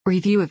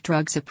Review of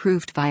drugs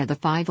approved via the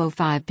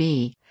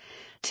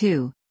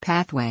 505(b)(2)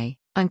 pathway,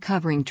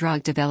 uncovering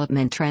drug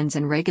development trends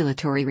and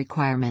regulatory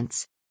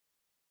requirements.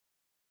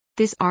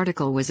 This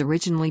article was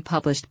originally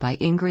published by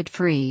Ingrid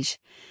Friege,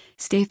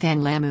 Stéphane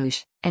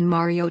Lamouche, and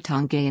Mario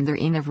Tanguay in their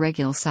In of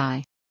Regul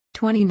Sci.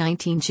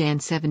 2019 Jan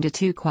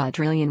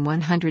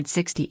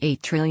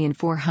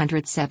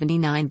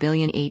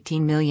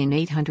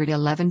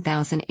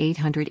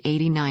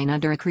 72,168,479,018,811,889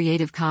 under a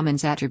Creative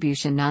Commons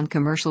Attribution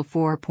Non-Commercial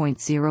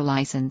 4.0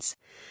 license.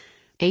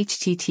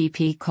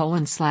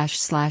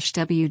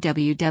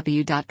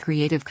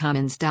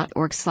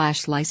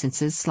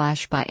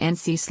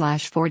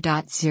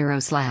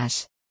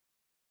 http://www.creativecommons.org/licenses/by-nc/4.0/.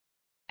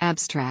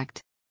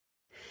 Abstract.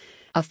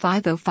 A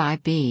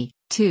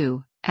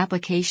 505(b)(2)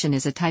 application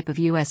is a type of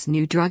U.S.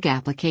 New Drug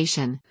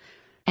Application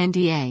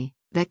 (NDA)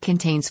 that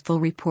contains full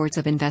reports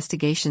of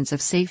investigations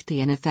of safety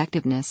and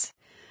effectiveness,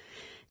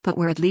 but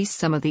where at least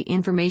some of the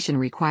information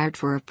required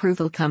for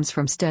approval comes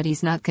from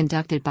studies not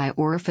conducted by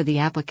or for the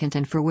applicant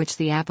and for which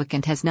the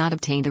applicant has not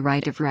obtained a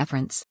right of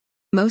reference.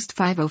 Most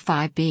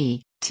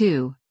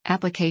 505(b)(2)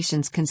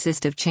 applications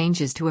consist of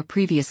changes to a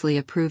previously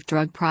approved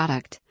drug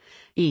product,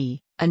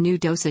 a new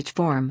dosage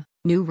form,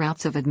 new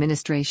routes of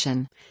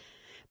administration,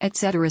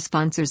 etc.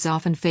 Sponsors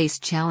often face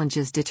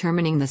challenges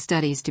determining the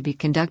studies to be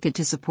conducted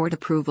to support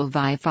approval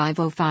via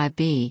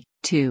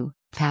 505(b)(2)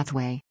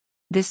 pathway.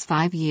 This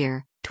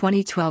 5-year,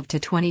 2012 to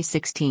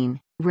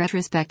 2016,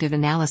 retrospective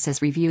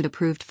analysis reviewed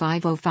approved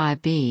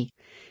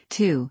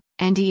 505(b)(2)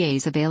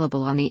 NDAs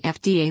available on the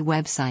FDA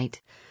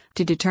website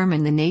to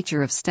determine the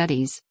nature of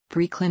studies,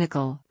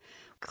 preclinical,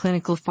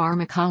 clinical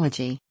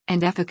pharmacology,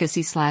 and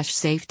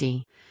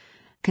efficacy/safety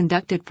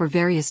conducted for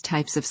various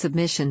types of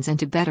submissions and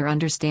to better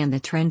understand the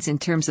trends in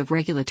terms of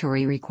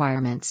regulatory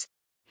requirements.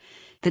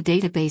 The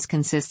database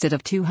consisted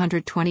of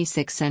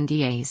 226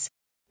 NDAs.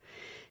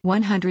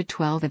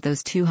 112 of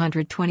those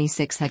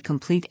 226 had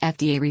complete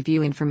FDA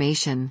review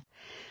information,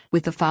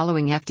 with the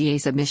following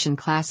FDA submission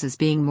classes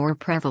being more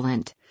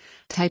prevalent: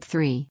 Type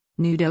 3,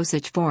 new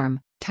dosage form,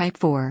 Type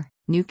 4,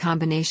 new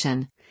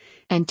combination,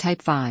 and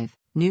Type 5,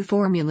 new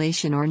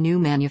formulation or new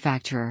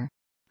manufacturer.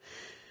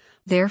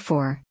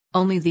 Therefore,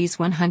 only these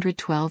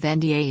 112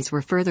 NDAs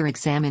were further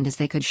examined as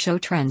they could show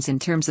trends in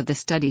terms of the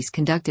studies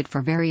conducted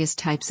for various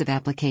types of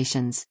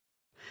applications.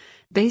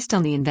 Based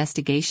on the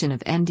investigation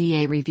of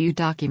NDA review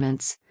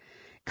documents,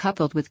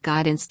 coupled with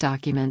guidance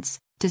documents,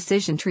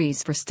 decision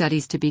trees for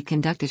studies to be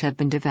conducted have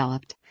been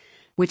developed,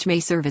 which may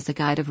serve as a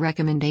guide of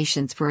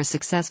recommendations for a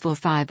successful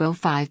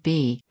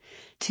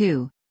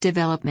 505(b)(2)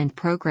 development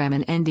program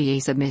and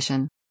NDA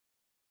submission.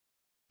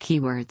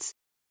 Keywords: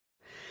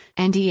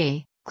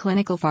 NDA,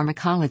 clinical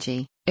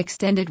pharmacology,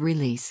 extended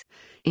release,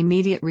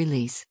 immediate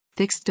release,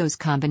 fixed dose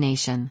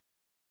combination.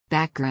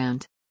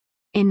 Background: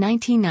 in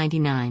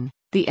 1999,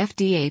 the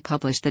FDA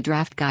published the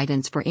draft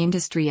guidance for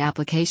industry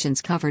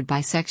applications covered by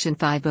Section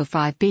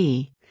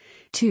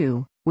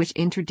 505(b)(2), which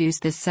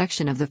introduced this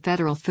section of the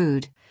Federal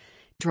Food,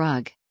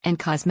 Drug, and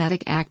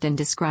Cosmetic Act and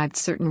described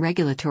certain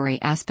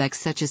regulatory aspects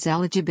such as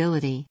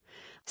eligibility,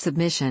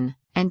 submission,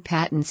 and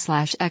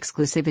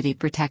patent/exclusivity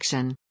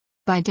protection.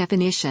 By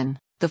definition,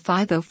 the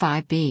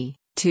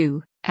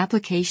 505(b)(2)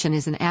 application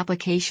is an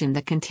application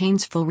that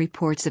contains full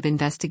reports of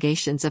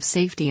investigations of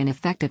safety and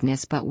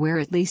effectiveness but where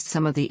at least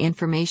some of the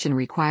information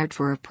required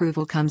for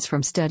approval comes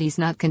from studies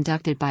not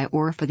conducted by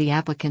or for the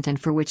applicant and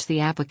for which the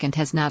applicant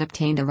has not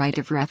obtained a right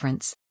of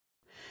reference.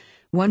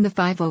 1. The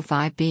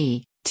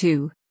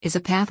 505(b)(2) is a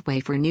pathway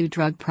for new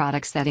drug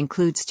products that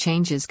includes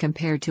changes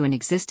compared to an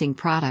existing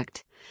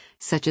product,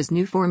 such as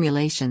new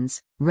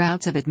formulations,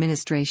 routes of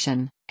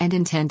administration, and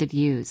intended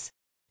use.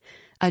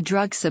 A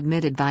drug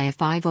submitted via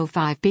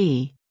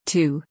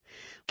 505(b)(2)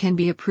 can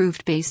be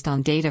approved based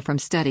on data from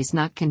studies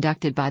not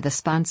conducted by the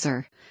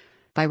sponsor,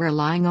 by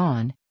relying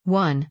on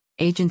 1.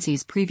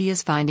 Agency's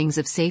previous findings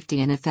of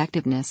safety and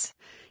effectiveness,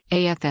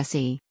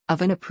 AFSE,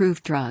 of an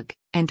approved drug,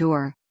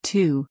 and/or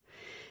 2.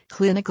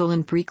 Clinical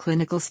and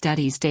preclinical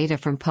studies data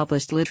from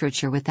published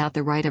literature without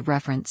the right of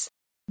reference.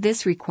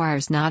 This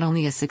requires not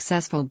only a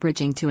successful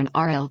bridging to an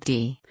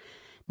RLD,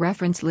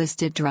 reference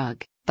listed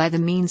drug, by the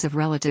means of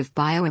relative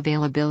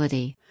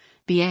bioavailability,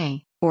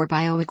 BA, or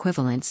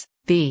bioequivalence,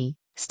 B,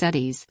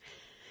 studies,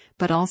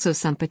 but also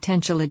some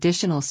potential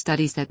additional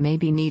studies that may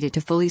be needed to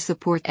fully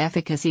support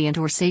efficacy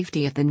and/or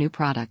safety of the new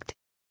product.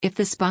 If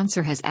the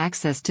sponsor has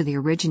access to the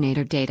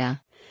originator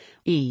data,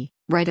 e.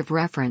 right of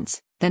reference,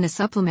 then a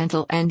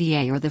supplemental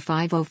NDA or the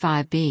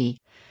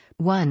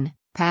 505(b)(1)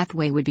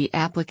 pathway would be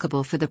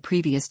applicable for the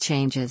previous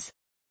changes.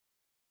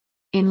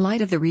 In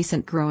light of the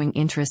recent growing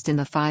interest in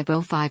the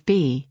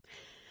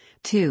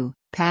 505(b)(2)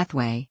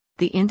 pathway,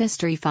 the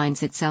industry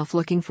finds itself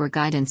looking for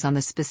guidance on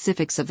the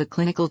specifics of the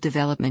clinical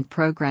development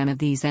program of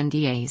these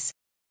NDAs.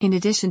 In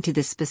addition to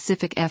the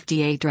specific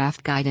FDA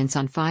draft guidance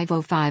on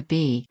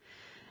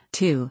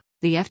 505(b)(2),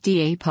 the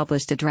FDA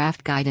published a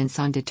draft guidance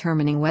on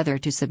determining whether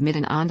to submit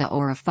an ANDA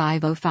or a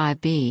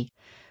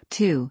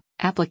 505(b)(2)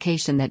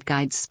 application that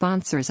guides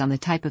sponsors on the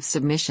type of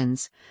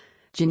submissions,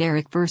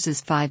 generic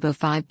versus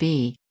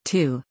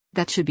 505(b)(2),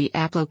 that should be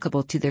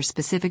applicable to their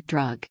specific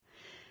drug,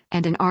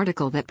 and an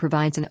article that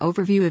provides an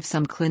overview of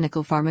some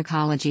clinical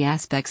pharmacology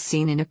aspects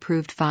seen in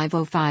approved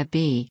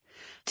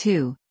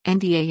 505(b)(2)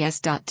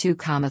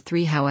 NDAS.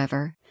 3.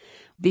 However,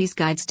 these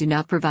guides do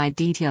not provide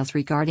details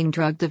regarding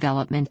drug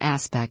development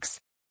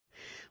aspects.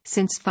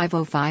 Since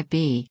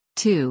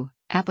 505(b)(2)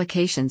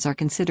 applications are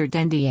considered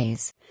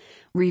NDAs,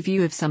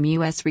 review of some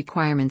U.S.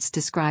 requirements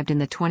described in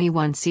the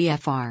 21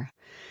 CFR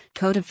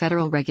Code of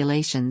Federal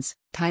Regulations,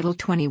 Title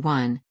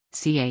 21,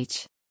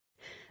 ch.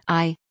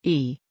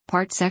 I.e.,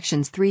 Part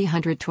Sections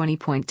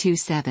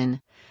 320.27,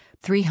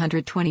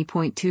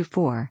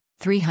 320.24,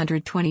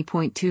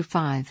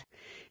 320.25,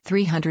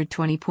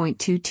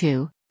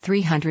 320.22,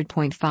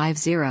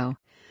 300.50,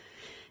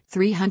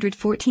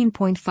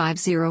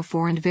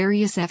 314.504 and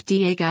various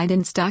FDA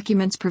guidance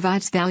documents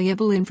provides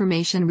valuable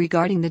information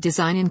regarding the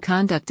design and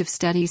conduct of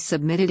studies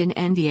submitted in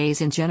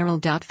NDAs in general.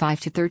 5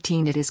 to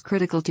 13 It is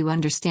critical to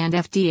understand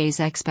FDA's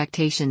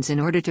expectations in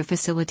order to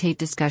facilitate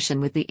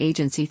discussion with the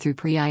agency through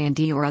pre-IND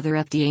or other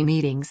FDA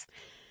meetings,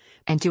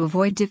 and to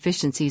avoid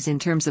deficiencies in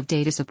terms of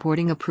data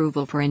supporting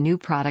approval for a new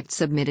product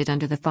submitted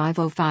under the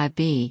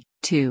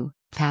 505(b)(2)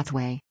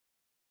 pathway.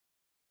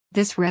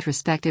 This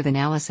retrospective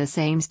analysis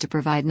aims to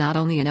provide not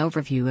only an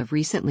overview of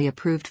recently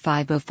approved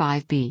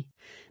 505(b)(2)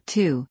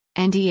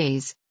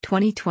 NDAs,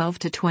 2012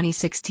 to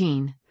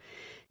 2016,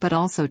 but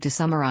also to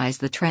summarize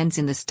the trends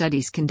in the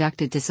studies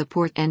conducted to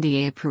support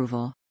NDA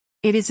approval.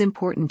 It is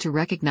important to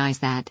recognize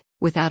that,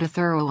 without a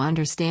thorough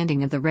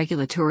understanding of the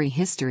regulatory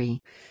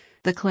history,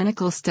 the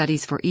clinical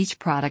studies for each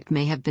product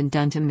may have been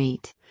done to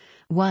meet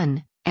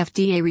 1.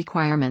 FDA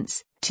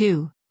requirements,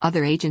 2.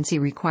 Other agency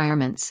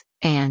requirements,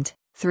 and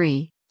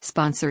 3.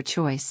 Sponsor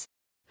choice.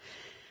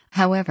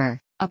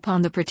 However,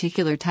 upon the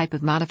particular type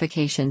of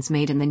modifications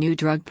made in the new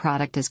drug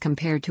product as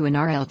compared to an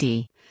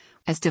RLD,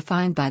 as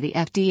defined by the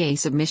FDA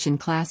submission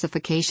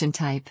classification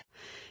type,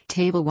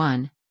 Table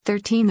 1,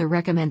 13, the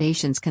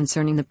recommendations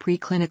concerning the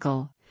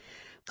preclinical,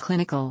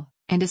 clinical,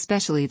 and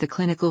especially the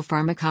clinical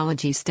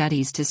pharmacology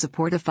studies to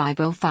support a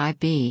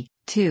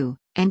 505(b)(2)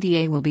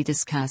 NDA will be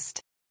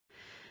discussed.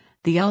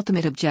 The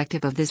ultimate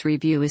objective of this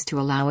review is to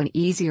allow an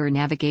easier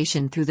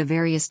navigation through the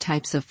various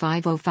types of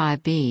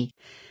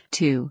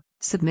 505(b)(2)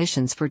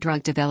 submissions for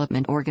drug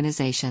development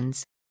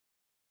organizations.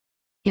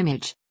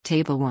 Image,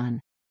 Table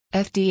 1.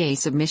 FDA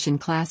Submission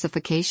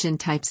Classification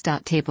Types.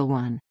 Table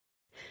 1.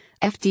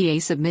 FDA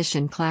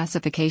Submission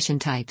Classification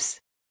Types.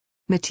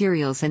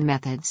 Materials and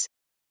Methods.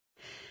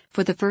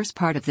 For the first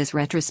part of this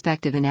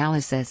retrospective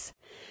analysis,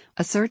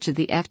 a search of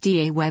the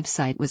FDA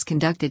website was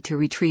conducted to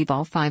retrieve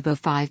all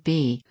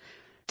 505(b)(2)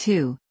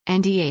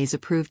 NDAs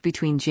approved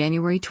between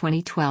January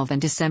 2012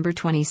 and December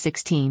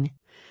 2016,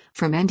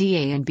 from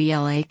NDA and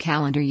BLA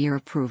calendar year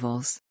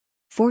approvals.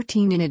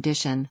 14. In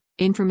addition,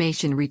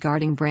 information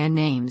regarding brand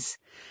names,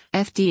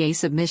 FDA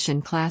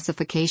submission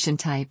classification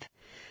type,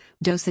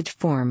 dosage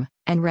form,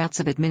 and routes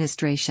of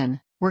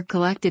administration were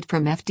collected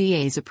from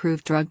FDA's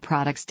approved drug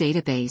products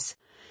database,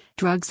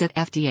 Drugs at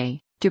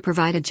FDA, to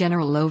provide a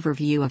general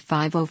overview of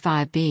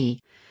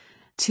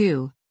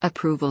 505(b)(2)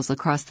 approvals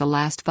across the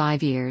last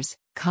 5 years,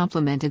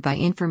 complemented by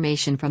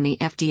information from the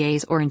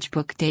FDA's Orange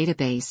Book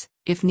database,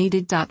 if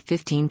needed.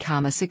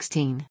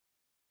 15,16.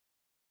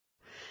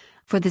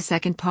 For the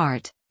second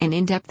part, an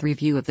in-depth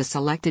review of the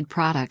selected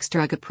product's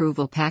drug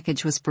approval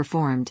package was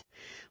performed,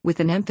 with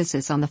an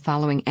emphasis on the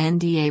following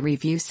NDA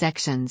review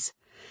sections: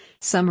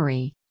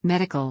 Summary,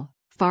 Medical,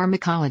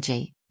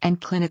 Pharmacology,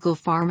 and Clinical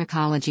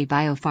Pharmacology.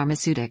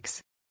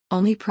 Biopharmaceutics.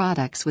 Only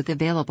products with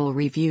available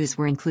reviews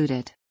were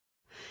included.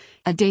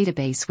 A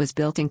database was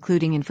built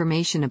including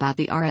information about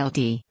the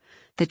RLD,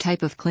 the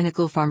type of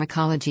clinical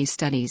pharmacology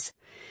studies,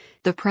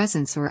 the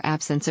presence or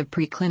absence of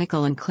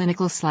preclinical and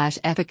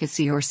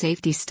clinical/efficacy or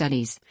safety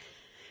studies,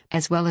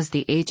 as well as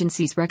the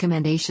agency's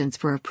recommendations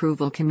for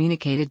approval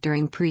communicated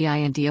during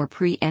pre-IND or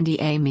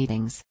pre-NDA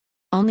meetings.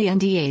 Only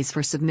NDAs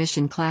for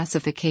submission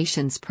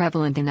classifications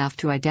prevalent enough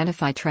to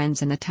identify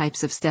trends in the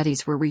types of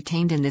studies were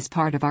retained in this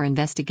part of our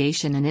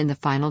investigation and in the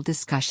final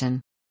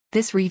discussion.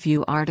 This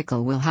review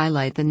article will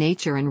highlight the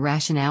nature and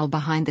rationale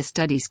behind the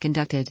studies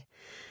conducted,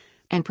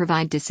 and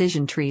provide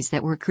decision trees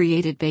that were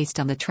created based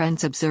on the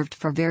trends observed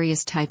for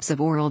various types of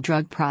oral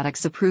drug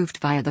products approved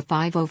via the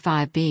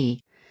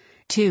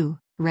 505(b)(2)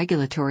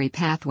 regulatory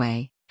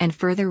pathway, and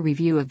further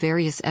review of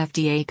various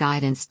FDA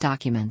guidance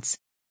documents.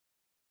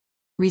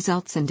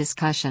 Results and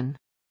discussion.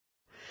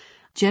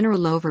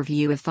 General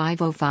overview of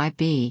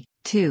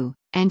 505(b)(2)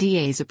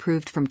 NDAs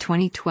approved from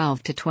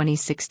 2012 to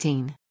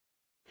 2016.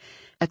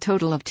 A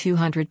total of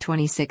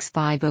 226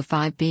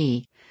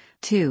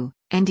 505(b)(2)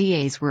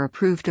 NDAs were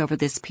approved over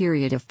this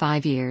period of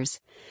 5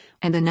 years,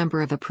 and the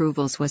number of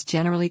approvals was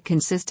generally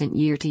consistent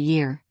year to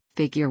year.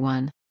 Figure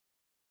 1.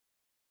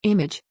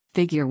 Image,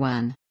 Figure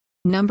 1.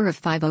 Number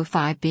of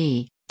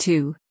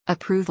 505(b)(2)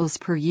 approvals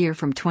per year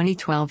from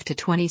 2012 to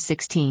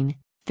 2016.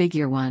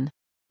 Figure 1.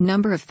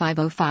 Number of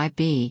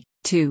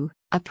 505(b)(2)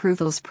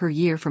 approvals per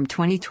year from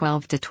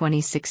 2012 to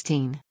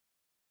 2016.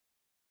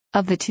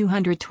 Of the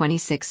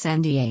 226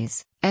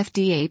 NDAs,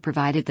 FDA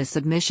provided the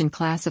submission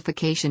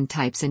classification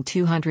types in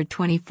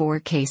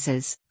 224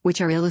 cases, which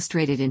are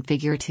illustrated in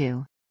Figure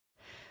 2.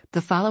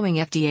 The following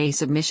FDA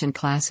submission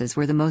classes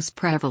were the most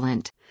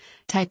prevalent.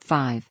 Type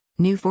 5,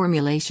 new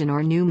formulation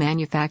or new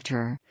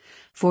manufacturer,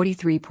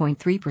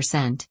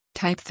 43.3%,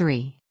 Type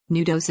 3,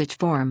 new dosage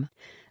form,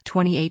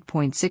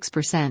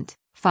 28.6%,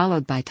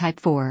 followed by Type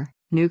 4,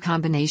 new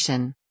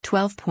combination,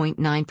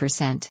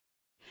 12.9%.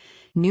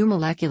 New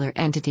molecular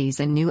entities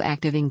and new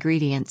active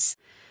ingredients,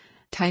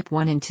 Type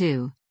 1 and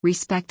 2,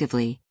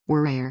 respectively,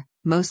 were rare,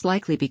 most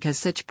likely because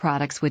such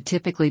products would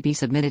typically be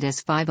submitted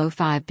as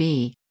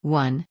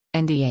 505(b)(1)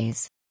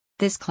 NDAs.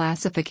 This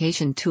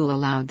classification tool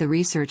allowed the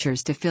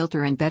researchers to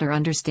filter and better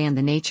understand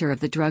the nature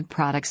of the drug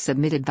products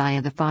submitted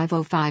via the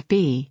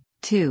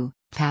 505(b)(2)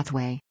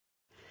 pathway.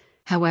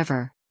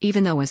 However,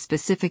 even though a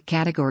specific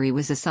category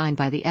was assigned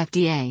by the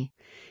FDA,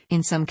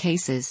 in some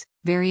cases,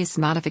 various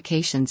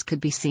modifications could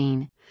be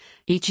seen.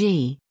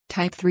 E.g.,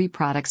 Type 3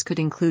 products could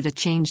include a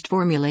changed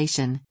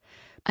formulation,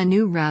 a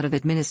new route of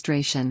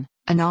administration,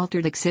 an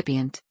altered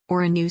excipient,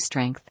 or a new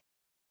strength.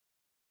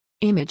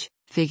 Image,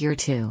 Figure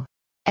 2.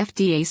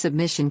 FDA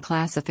submission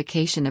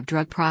classification of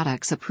drug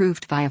products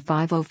approved via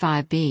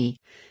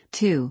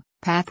 505(b)(2)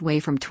 pathway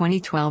from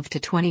 2012 to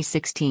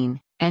 2016,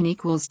 N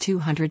equals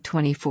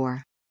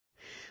 224.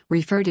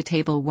 Refer to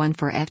Table 1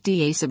 for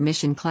FDA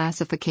submission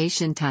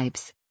classification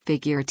types,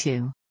 Figure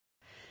 2.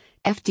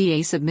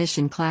 FDA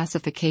submission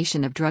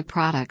classification of drug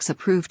products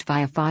approved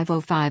via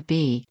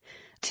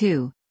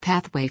 505(b)(2)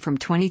 pathway from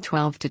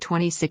 2012 to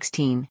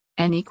 2016,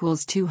 N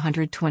equals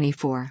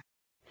 224.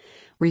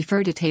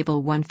 Refer to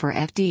Table 1 for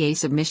FDA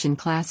submission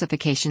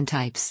classification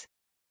types.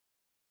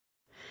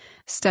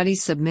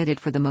 Studies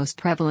submitted for the most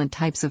prevalent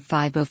types of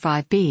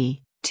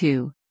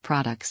 505(b)(2)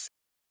 products.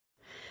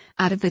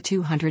 Out of the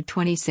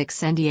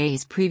 226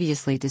 NDAs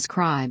previously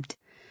described,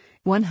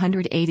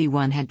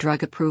 181 had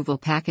drug approval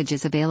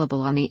packages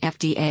available on the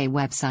FDA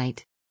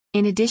website.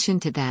 In addition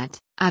to that,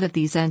 out of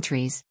these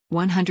entries,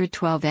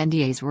 112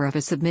 NDAs were of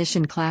a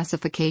submission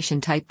classification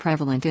type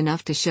prevalent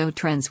enough to show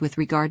trends with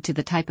regard to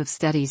the type of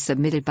studies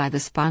submitted by the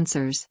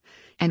sponsors,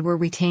 and were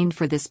retained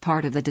for this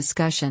part of the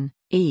discussion,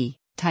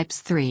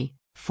 types 3,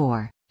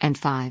 4, and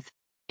 5.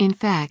 In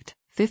fact,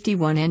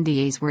 51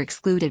 NDAs were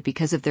excluded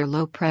because of their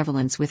low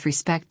prevalence with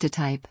respect to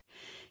type.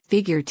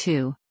 Figure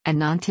 2, and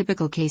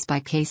non-typical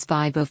case-by-case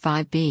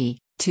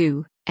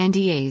 505(b)(2)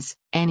 NDAs,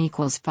 N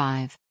equals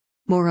 5.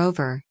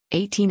 Moreover,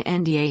 18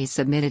 NDAs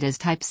submitted as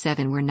Type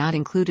 7 were not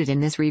included in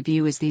this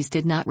review as these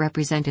did not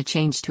represent a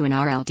change to an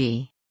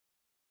RLD.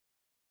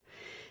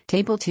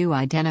 Table 2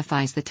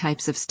 identifies the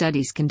types of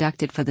studies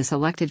conducted for the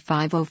selected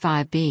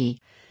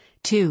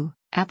 505(b)(2)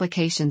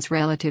 applications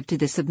relative to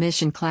the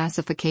submission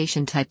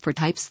classification type for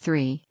Types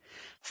 3,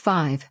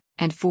 5,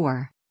 and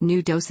 4,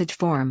 new dosage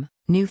form,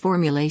 new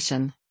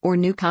formulation, or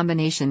new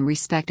combination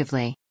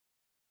respectively.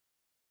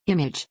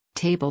 Image,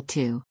 Table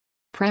 2.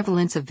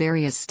 Prevalence of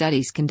various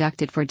studies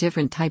conducted for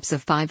different types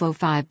of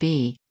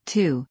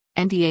 505(b)(2)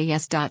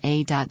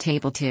 NDAs.A.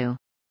 Table 2.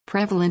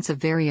 Prevalence of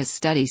various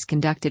studies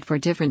conducted for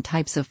different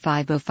types of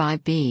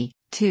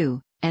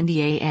 505(b)(2)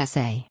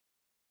 NDAs.A.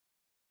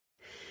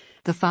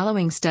 The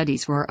following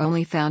studies were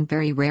only found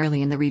very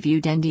rarely in the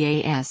reviewed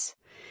NDAs.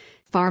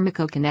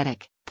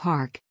 Pharmacokinetic,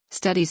 PARC,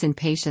 studies in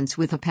patients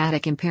with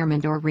hepatic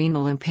impairment or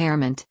renal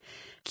impairment.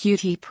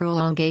 QT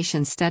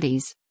prolongation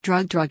studies,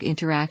 drug-drug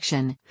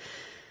interaction.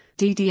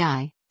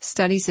 DDI,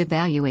 studies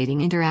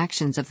evaluating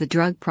interactions of the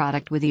drug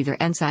product with either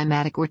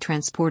enzymatic or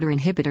transporter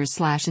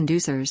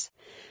inhibitors/inducers,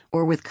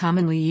 or with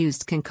commonly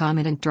used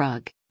concomitant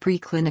drug,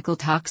 preclinical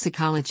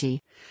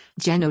toxicology,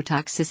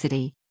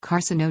 genotoxicity,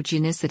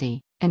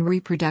 carcinogenicity, and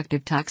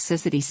reproductive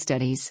toxicity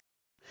studies.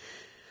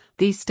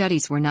 These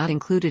studies were not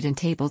included in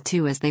Table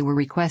 2 as they were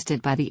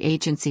requested by the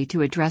agency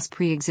to address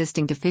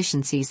pre-existing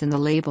deficiencies in the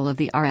label of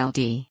the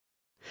RLD.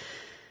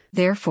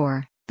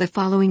 Therefore, the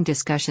following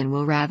discussion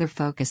will rather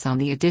focus on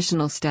the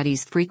additional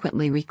studies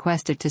frequently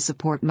requested to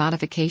support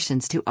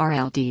modifications to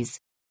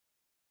RLDs.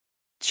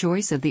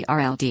 Choice of the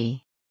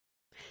RLD.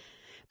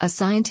 A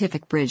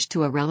scientific bridge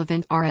to a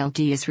relevant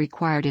RLD is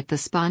required if the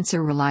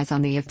sponsor relies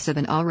on the IFS of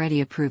an already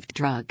approved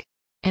drug.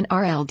 An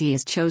RLD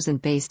is chosen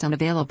based on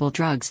available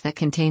drugs that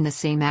contain the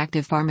same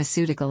active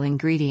pharmaceutical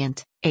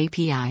ingredient,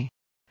 API.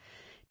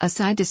 A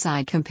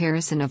side-to-side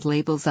comparison of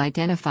labels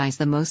identifies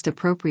the most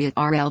appropriate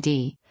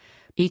RLD,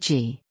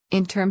 e.g.,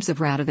 in terms of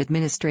route of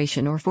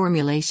administration or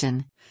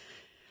formulation,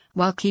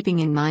 while keeping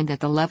in mind that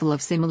the level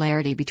of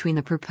similarity between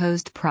the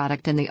proposed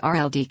product and the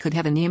RLD could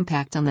have an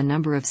impact on the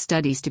number of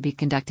studies to be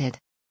conducted.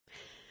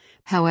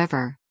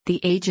 However, the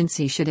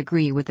agency should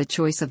agree with the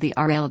choice of the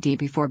RLD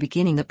before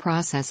beginning the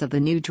process of the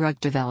new drug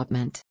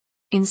development.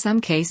 In some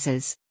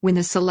cases, when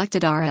the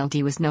selected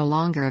RLD was no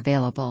longer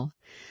available,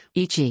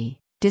 e.g.,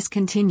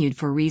 discontinued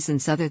for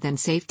reasons other than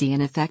safety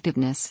and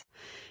effectiveness,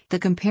 the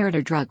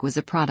comparator drug was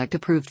a product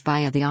approved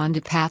via the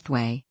ONDA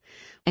pathway,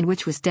 and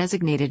which was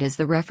designated as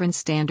the reference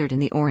standard in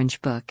the Orange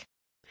Book.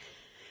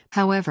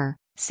 However,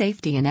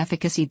 safety and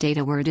efficacy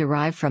data were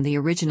derived from the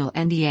original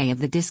NDA of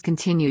the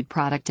discontinued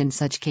product in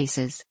such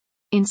cases.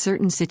 In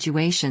certain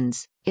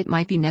situations, it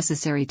might be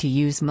necessary to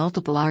use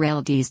multiple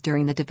RLDs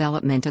during the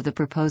development of the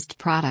proposed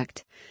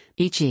product,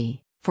 e.g.,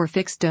 for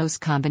fixed-dose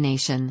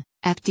combination,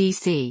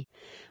 FDC,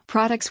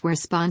 products where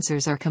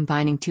sponsors are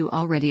combining two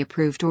already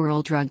approved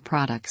oral drug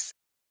products.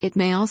 It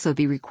may also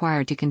be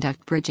required to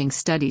conduct bridging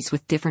studies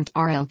with different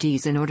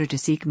RLDs in order to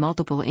seek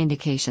multiple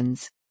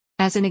indications.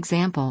 As an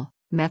example,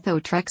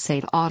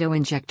 methotrexate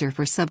autoinjector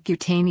for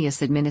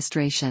subcutaneous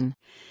administration,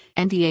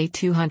 NDA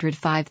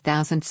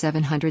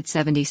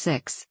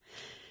 205776,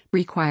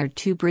 required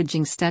two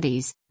bridging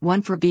studies,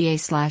 one for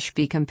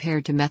BA/B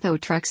compared to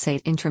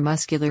methotrexate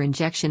intramuscular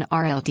injection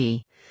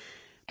RLD,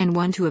 and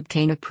one to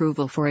obtain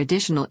approval for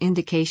additional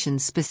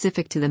indications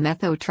specific to the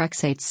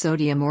methotrexate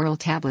sodium oral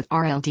tablet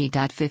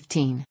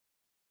RLD.15.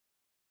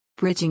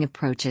 Bridging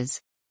approaches.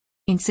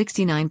 In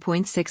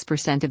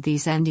 69.6% of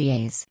these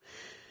NDAs,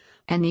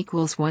 N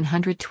equals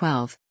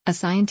 112, a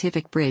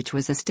scientific bridge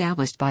was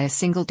established by a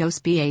single-dose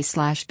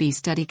BA/B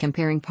study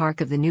comparing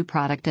PARC of the new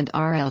product and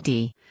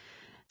RLD.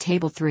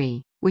 Table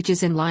 3, which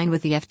is in line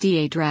with the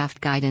FDA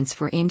draft guidance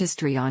for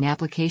industry on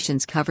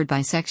applications covered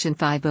by Section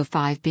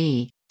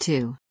 505(b),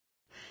 2.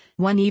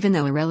 1. Even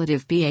though a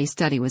relative BA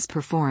study was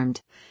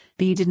performed,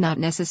 B did not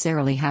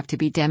necessarily have to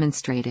be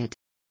demonstrated.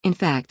 In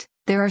fact,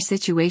 there are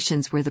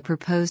situations where the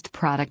proposed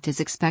product is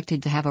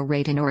expected to have a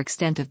rate and/or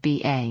extent of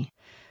BA,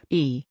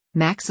 E,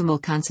 maximal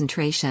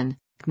concentration,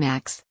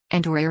 Cmax,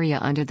 and/or area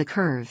under the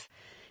curve,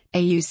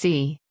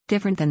 AUC,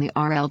 different than the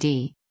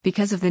RLD,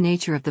 because of the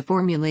nature of the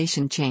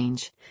formulation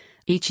change,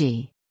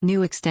 e.g.,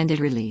 new extended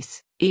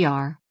release,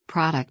 ER,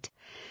 product,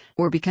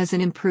 or because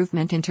an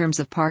improvement in terms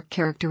of PARC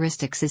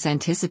characteristics is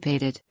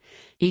anticipated,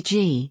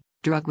 e.g.,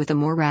 drug with a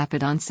more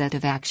rapid onset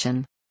of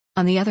action.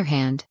 On the other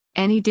hand,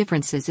 any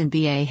differences in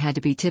BA had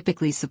to be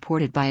typically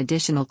supported by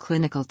additional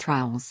clinical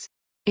trials.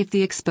 If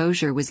the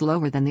exposure was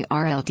lower than the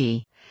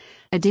RLD,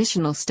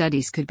 additional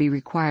studies could be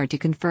required to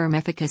confirm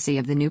efficacy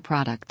of the new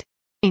product.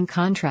 In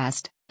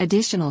contrast,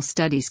 additional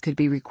studies could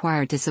be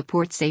required to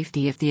support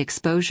safety if the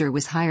exposure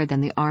was higher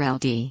than the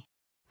RLD.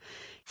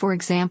 For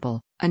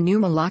example, a new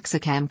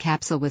meloxicam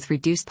capsule with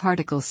reduced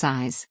particle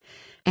size,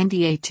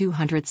 NDA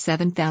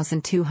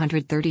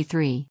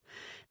 207233,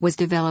 was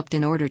developed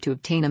in order to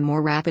obtain a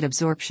more rapid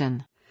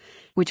absorption,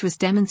 which was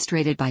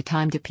demonstrated by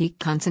time to peak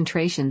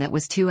concentration that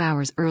was 2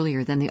 hours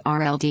earlier than the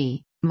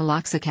RLD,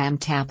 meloxicam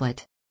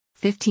tablet.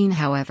 15.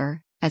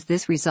 However, as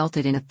this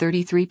resulted in a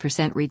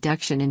 33%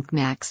 reduction in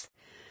Cmax,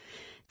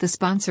 the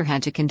sponsor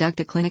had to conduct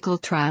a clinical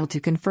trial to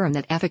confirm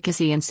that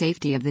efficacy and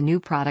safety of the new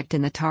product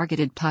in the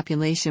targeted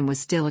population was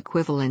still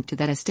equivalent to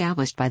that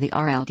established by the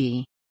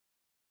RLD.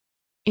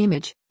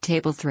 Image,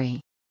 Table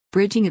 3.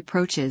 Bridging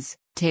approaches,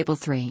 Table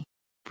 3.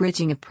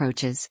 Bridging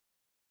approaches.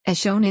 As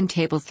shown in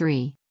Table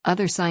 3,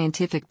 other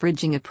scientific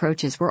bridging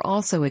approaches were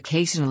also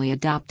occasionally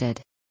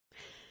adopted.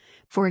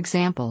 For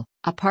example,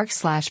 a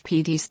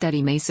PARC/PD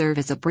study may serve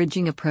as a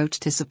bridging approach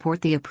to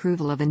support the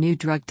approval of a new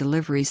drug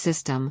delivery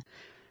system,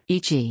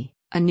 e.g.,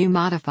 a new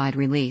modified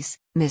release,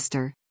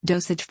 MR,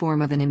 dosage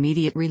form of an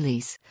immediate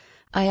release,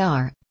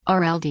 IR,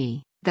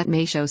 RLD, that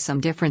may show some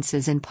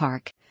differences in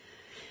PARC.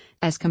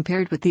 As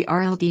compared with the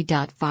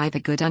RLD.5, a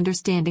good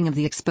understanding of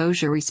the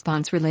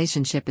exposure-response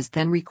relationship is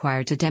then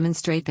required to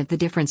demonstrate that the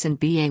difference in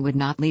BA would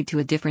not lead to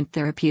a different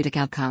therapeutic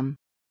outcome.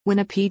 When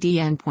a PD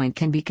endpoint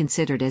can be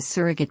considered as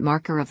surrogate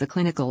marker of the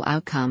clinical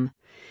outcome,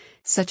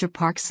 such a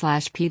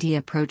PARC/PD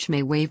approach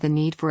may waive the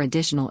need for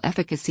additional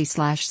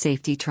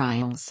efficacy/safety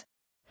trials.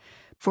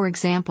 For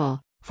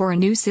example, for a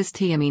new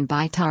cysteamine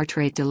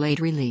bitartrate delayed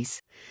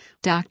release,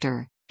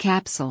 Dr.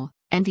 Capsule,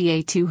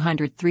 NDA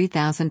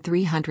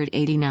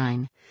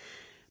 203389,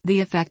 the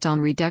effect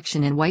on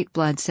reduction in white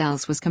blood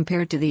cells was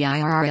compared to the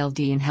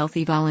IRLD in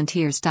healthy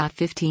volunteers.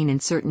 15. In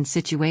certain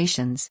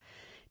situations,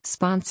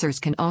 sponsors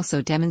can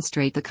also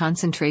demonstrate the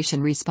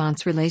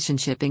concentration-response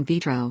relationship in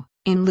vitro,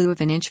 in lieu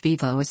of an in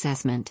vivo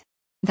assessment.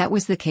 That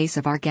was the case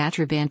of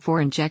argatroban for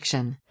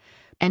injection,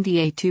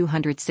 NDA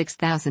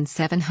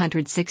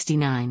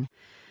 206769,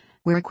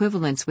 where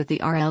equivalence with the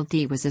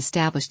RLD was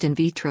established in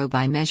vitro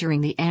by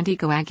measuring the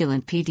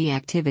anticoagulant PD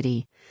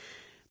activity,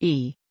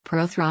 E,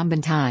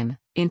 prothrombin time,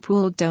 in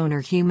pooled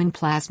donor human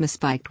plasma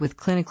spiked with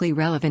clinically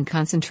relevant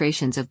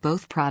concentrations of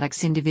both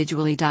products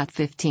individually.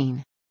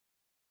 15.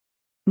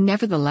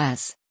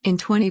 Nevertheless, in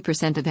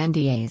 20% of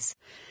NDAs,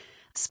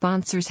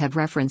 sponsors have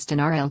referenced an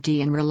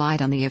RLD and relied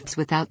on the IFs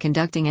without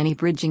conducting any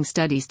bridging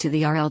studies to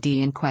the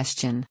RLD in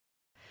question.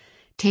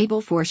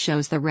 Table 4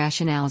 shows the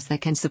rationales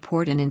that can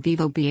support an in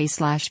vivo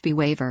BA/B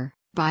waiver,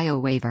 bio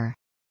waiver.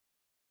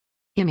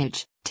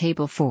 Image,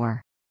 Table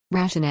 4.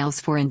 Rationales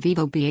for in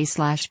vivo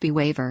BA/B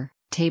waiver,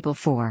 Table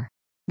 4.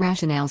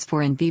 Rationales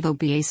for in vivo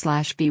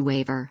BA/B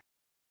waiver.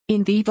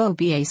 In vivo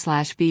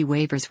BA/B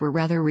waivers were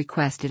rather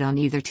requested on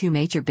either two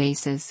major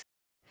bases.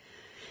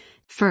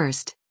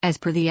 First, as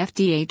per the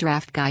FDA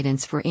draft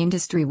guidance for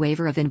industry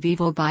waiver of in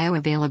vivo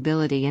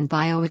bioavailability and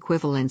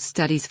bioequivalence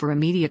studies for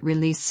immediate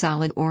release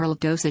solid oral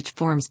dosage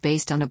forms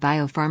based on a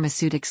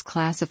biopharmaceutics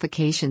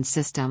classification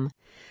system,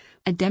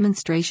 A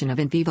demonstration of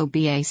in vivo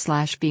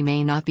BA/B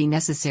may not be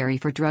necessary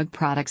for drug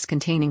products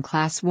containing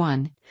Class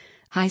 1,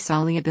 high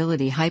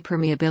solubility high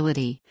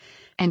permeability,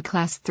 and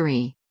Class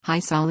 3, high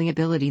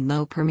solubility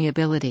low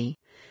permeability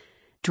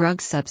drug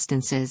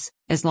substances,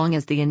 as long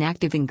as the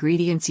inactive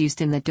ingredients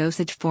used in the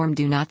dosage form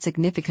do not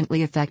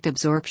significantly affect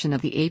absorption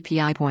of the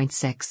API.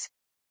 6.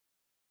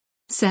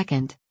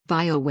 Second,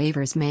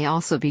 bio-waivers may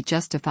also be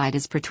justified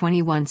as per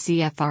 21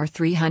 CFR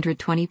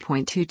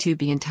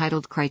 320.22b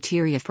entitled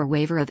Criteria for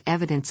Waiver of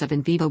Evidence of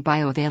In Vivo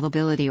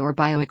Bioavailability or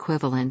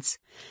Bioequivalence,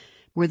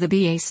 where the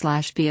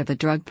BA/B of a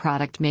drug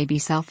product may be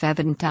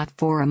self-evident.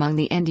 4 Among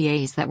the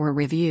NDAs that were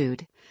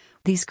reviewed,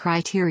 these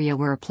criteria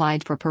were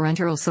applied for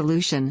parenteral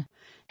solution,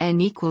 N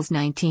equals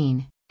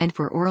 19, and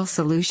for oral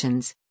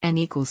solutions, N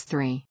equals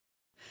 3.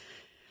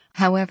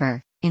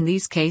 However, in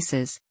these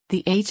cases,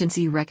 the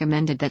agency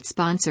recommended that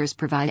sponsors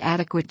provide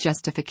adequate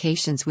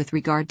justifications with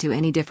regard to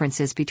any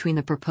differences between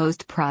the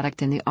proposed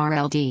product and the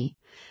RLD,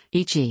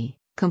 e.g.,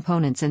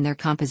 components and their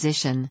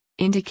composition,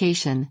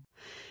 indication,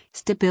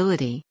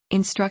 stability,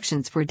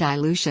 instructions for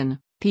dilution,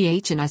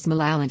 pH and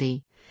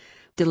osmolality,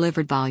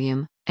 delivered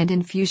volume, and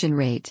infusion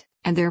rate,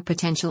 and their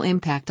potential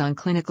impact on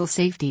clinical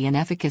safety and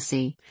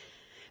efficacy,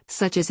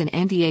 such as an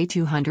NDA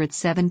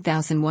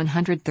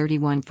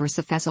 207131 for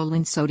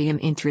cefazolin sodium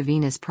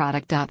intravenous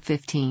product.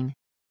 15.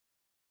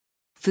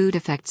 Food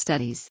effect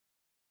studies.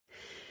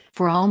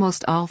 For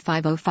almost all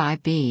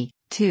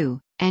 505(b)(2)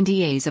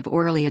 NDAs of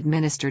orally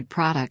administered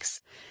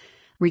products,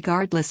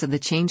 regardless of the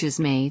changes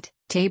made,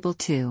 Table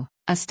 2,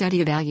 a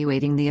study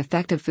evaluating the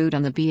effect of food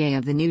on the BA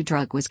of the new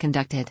drug was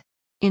conducted.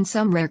 In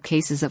some rare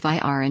cases of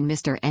IR and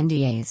MR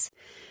NDAs,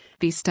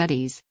 B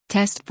studies,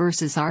 test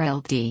versus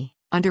RLD,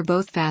 under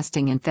both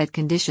fasting and fed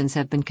conditions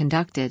have been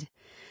conducted,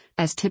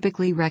 as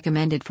typically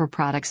recommended for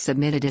products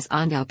submitted as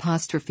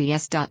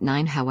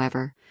ONDA'(S.9).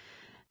 However,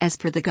 as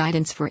per the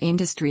Guidance for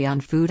Industry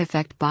on Food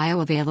Effect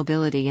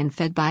Bioavailability and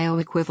Fed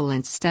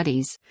Bioequivalence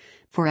Studies,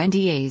 for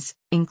NDAs,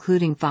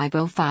 including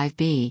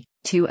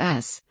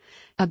 505(b)(2)(s),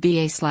 a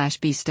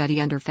BA/B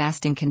study under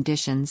fasting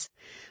conditions,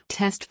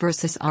 test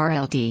versus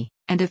RLD,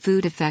 and a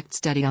food effect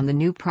study on the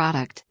new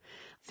product,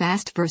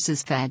 fast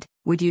versus fed,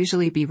 would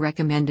usually be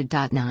recommended.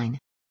 9.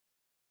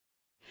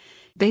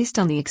 Based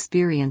on the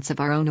experience of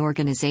our own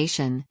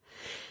organization,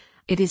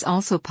 it is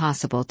also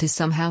possible to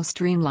somehow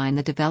streamline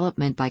the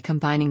development by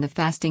combining the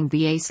fasting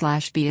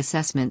BA/B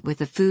assessment with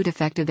the food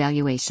effect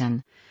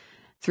evaluation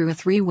through a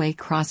three-way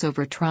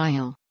crossover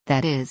trial,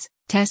 that is,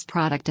 test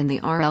product and the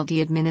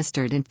RLD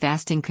administered in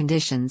fasting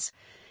conditions,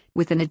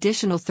 with an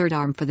additional third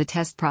arm for the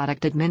test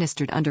product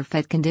administered under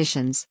fed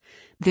conditions,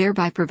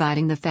 thereby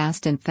providing the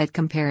fast and fed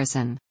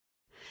comparison.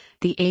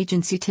 The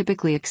agency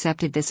typically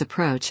accepted this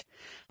approach,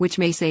 which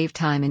may save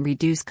time and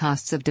reduce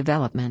costs of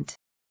development.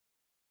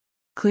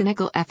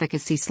 Clinical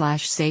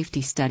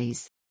efficacy/safety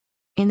studies.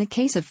 In the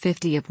case of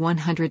 50 of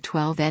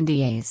 112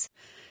 NDAs,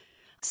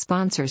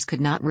 sponsors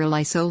could not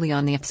rely solely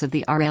on the EFS of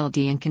the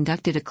RLD and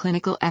conducted a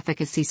clinical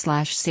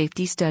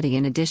efficacy/safety study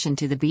in addition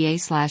to the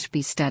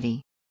BA/B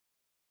study.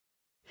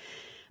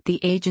 The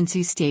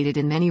agency stated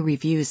in many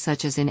reviews,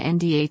 such as in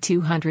NDA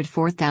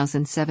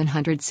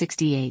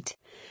 204768,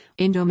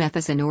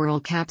 indomethacin oral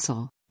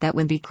capsule, that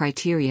when B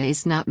criteria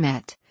is not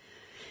met,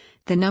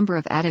 the number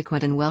of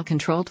adequate and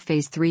well-controlled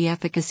Phase 3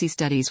 efficacy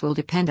studies will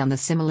depend on the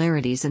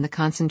similarities in the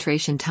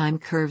concentration time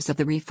curves of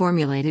the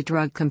reformulated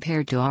drug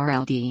compared to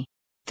RLD.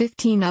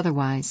 15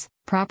 Otherwise,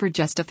 proper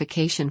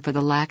justification for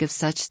the lack of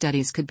such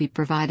studies could be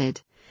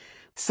provided,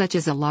 such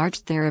as a large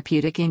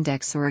therapeutic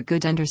index or a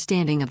good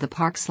understanding of the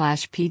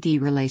PARC/PD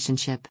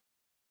relationship.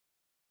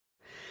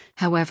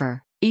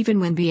 However, even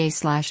when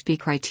BA/B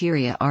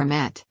criteria are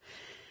met,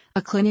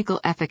 a clinical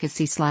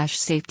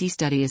efficacy/safety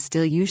study is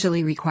still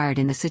usually required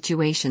in the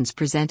situations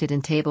presented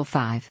in Table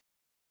 5.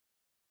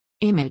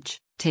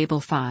 Image, Table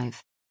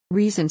 5.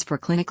 Reasons for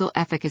clinical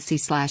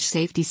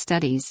efficacy/safety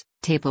studies,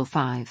 Table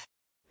 5.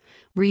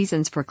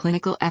 Reasons for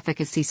clinical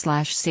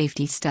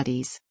efficacy/safety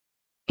studies.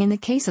 In the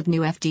case of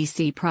new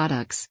FDC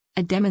products,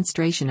 a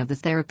demonstration of the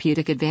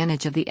therapeutic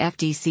advantage of the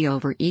FDC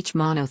over each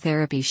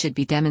monotherapy should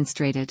be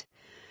demonstrated,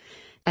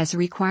 as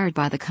required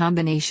by the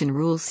combination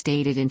rules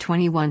stated in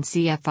 21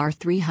 CFR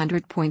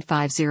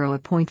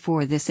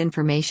 300.50.4. This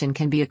information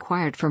can be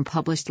acquired from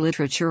published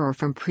literature or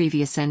from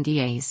previous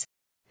NDAs.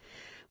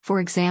 For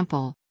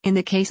example, in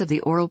the case of the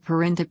oral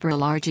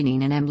perindopril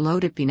arginine and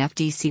amlodipine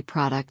FDC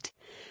product,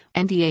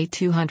 NDA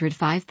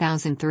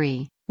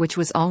 205003, which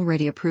was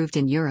already approved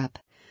in Europe,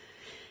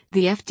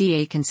 the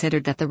FDA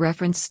considered that the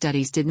reference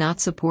studies did not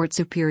support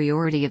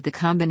superiority of the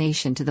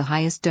combination to the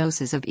highest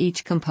doses of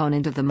each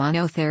component of the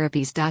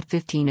monotherapies.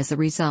 15 As a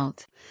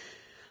result,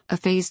 a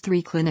Phase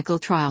 3 clinical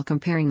trial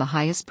comparing the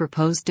highest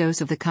proposed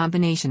dose of the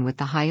combination with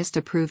the highest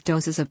approved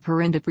doses of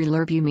perindopril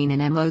albumin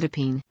and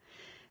amlodipine,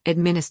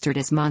 administered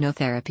as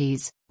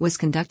monotherapies, was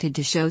conducted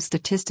to show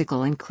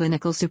statistical and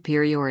clinical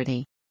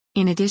superiority.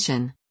 In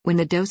addition, when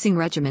the dosing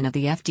regimen of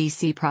the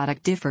FDC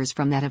product differs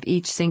from that of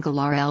each single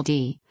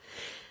RLD,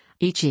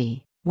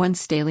 e.g.,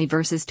 once daily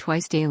versus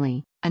twice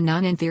daily, a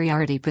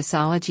non-inferiority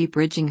pathology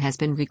bridging has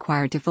been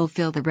required to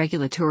fulfill the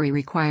regulatory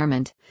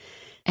requirement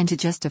and to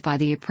justify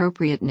the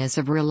appropriateness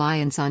of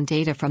reliance on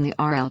data from the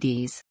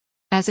RLDs.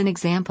 As an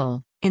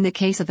example, in the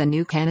case of the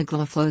new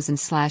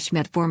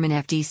canagliflozin/metformin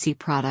FDC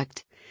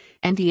product,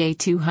 NDA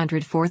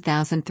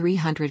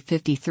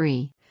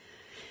 204353,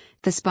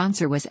 the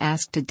sponsor was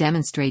asked to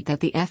demonstrate that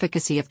the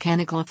efficacy of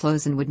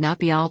canagliflozin would not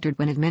be altered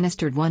when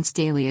administered once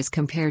daily as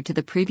compared to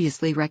the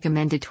previously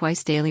recommended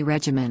twice-daily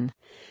regimen,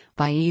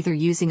 by either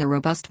using a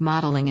robust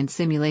modeling and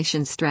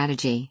simulation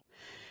strategy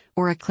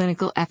or a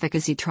clinical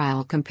efficacy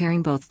trial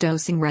comparing both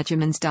dosing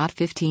regimens.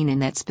 15 In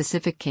that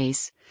specific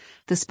case,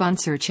 the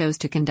sponsor chose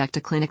to conduct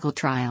a clinical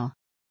trial.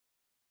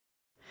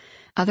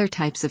 Other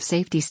types of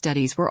safety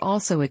studies were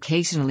also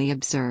occasionally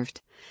observed,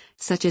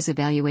 such as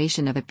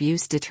evaluation of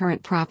abuse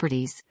deterrent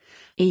properties,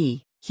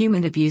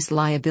 human abuse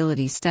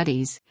liability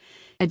studies,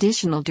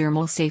 additional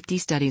dermal safety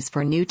studies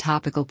for new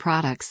topical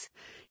products,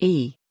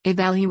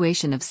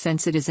 evaluation of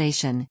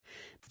sensitization,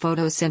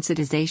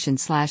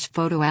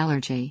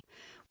 photosensitization/photoallergy,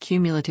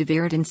 cumulative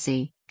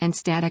irritancy, and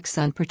static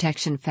sun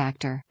protection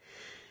factor,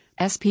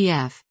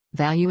 SPF,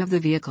 value of the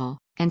vehicle,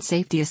 and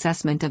safety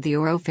assessment of the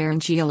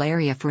oropharyngeal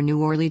area for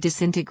new orally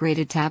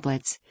disintegrated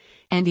tablets,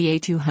 NDA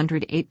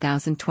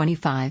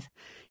 208025,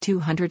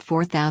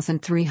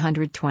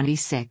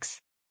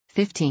 204326.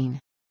 15.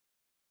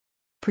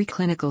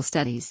 Preclinical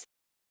studies.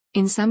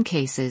 In some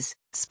cases,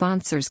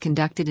 sponsors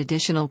conducted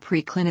additional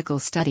preclinical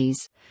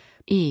studies,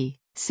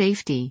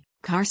 safety,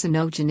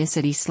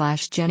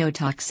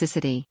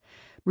 carcinogenicity/genotoxicity,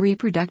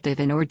 reproductive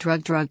and/or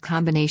drug-drug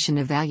combination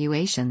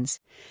evaluations,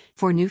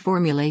 for new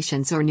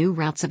formulations or new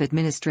routes of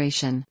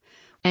administration,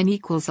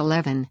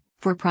 N=11,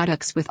 for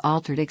products with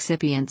altered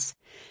excipients,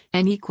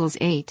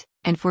 N=8,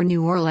 and for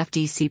new oral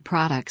FDC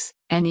products,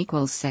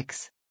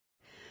 N=6.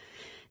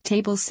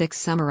 Table 6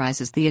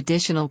 summarizes the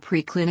additional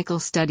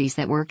preclinical studies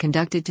that were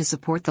conducted to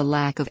support the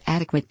lack of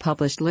adequate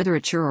published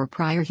literature or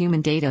prior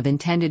human data of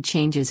intended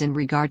changes in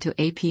regard to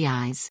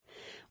APIs,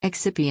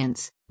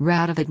 excipients,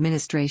 route of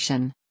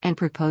administration, and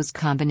proposed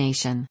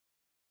combination.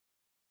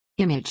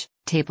 Image,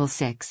 Table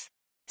 6.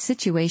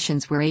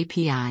 Situations where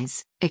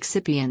APIs,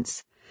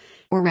 excipients,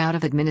 or route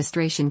of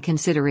administration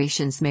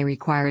considerations may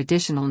require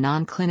additional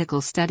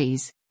non-clinical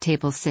studies,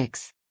 Table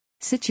 6.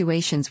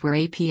 Situations where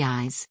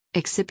APIs,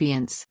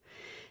 excipients,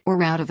 or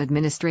route of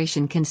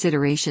administration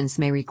considerations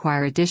may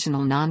require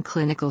additional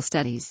non-clinical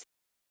studies.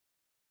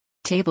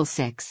 Table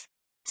 6.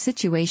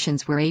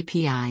 Situations where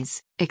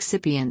APIs,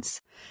 excipients,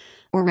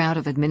 or route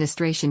of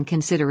administration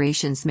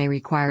considerations may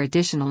require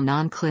additional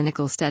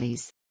non-clinical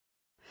studies.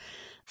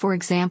 For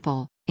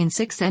example, in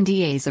 6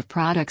 NDAs of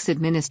products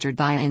administered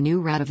via a new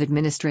route of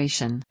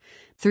administration,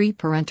 3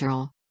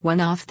 parenteral,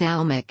 1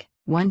 ophthalmic,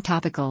 1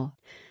 topical,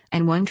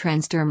 and 1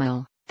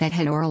 transdermal, that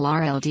had oral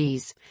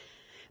RLDs,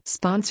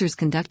 sponsors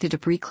conducted a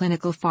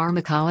preclinical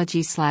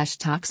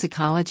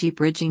pharmacology/toxicology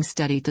bridging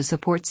study to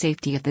support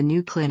safety of the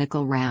new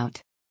clinical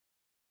route.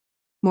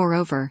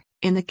 Moreover,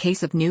 in the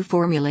case of new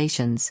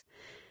formulations,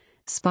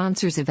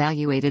 sponsors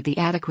evaluated the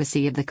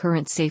adequacy of the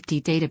current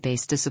safety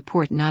database to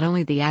support not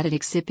only the added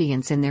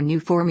excipients in their new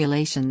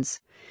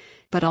formulations,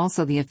 but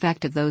also the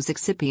effect of those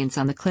excipients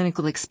on the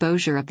clinical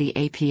exposure of the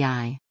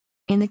API.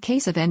 In the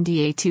case of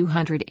NDA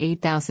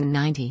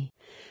 208090,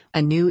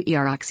 a new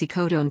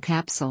oxycodone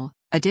capsule,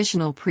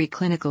 additional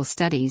preclinical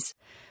studies,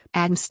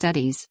 ADM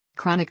studies,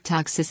 chronic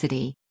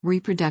toxicity,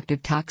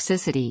 reproductive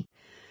toxicity,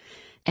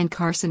 and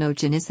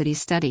carcinogenicity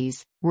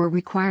studies, were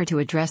required to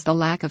address the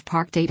lack of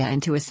PARC data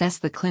and to assess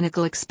the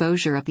clinical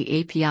exposure of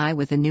the API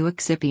with the new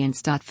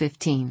excipients.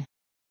 15.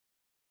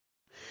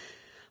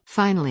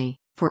 Finally,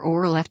 for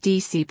oral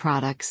FDC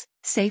products,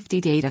 safety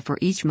data for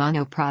each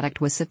mono product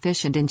was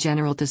sufficient in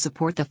general to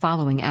support the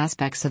following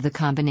aspects of the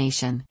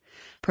combination: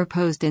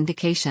 proposed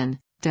indication,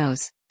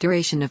 dose,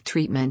 duration of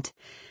treatment,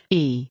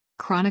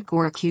 chronic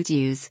or acute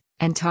use,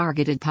 and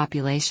targeted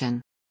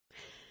population.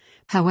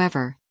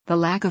 However, the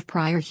lack of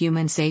prior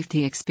human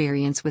safety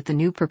experience with the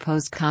new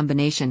proposed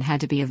combination had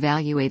to be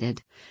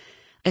evaluated,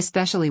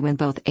 especially when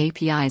both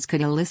APIs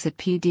could elicit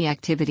PD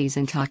activities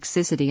and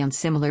toxicity on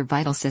similar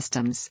vital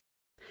systems.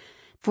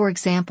 For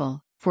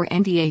example, for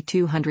NDA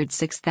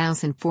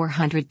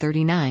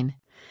 206439,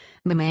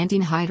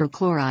 memandine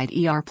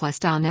hydrochloride plus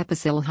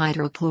donepezil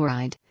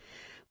hydrochloride,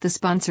 the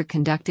sponsor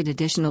conducted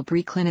additional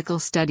preclinical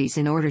studies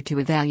in order to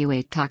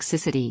evaluate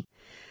toxicity,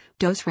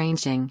 dose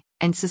ranging,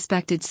 and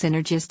suspected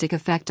synergistic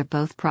effect of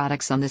both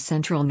products on the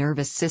central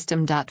nervous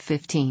system.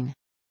 15.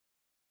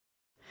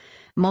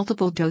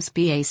 Multiple dose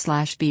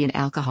BA/B and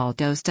alcohol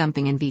dose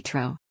dumping in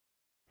vitro.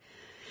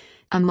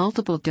 A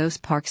multiple dose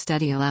PARC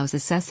study allows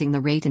assessing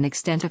the rate and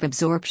extent of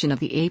absorption of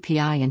the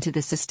API into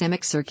the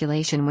systemic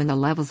circulation when the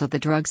levels of the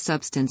drug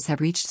substance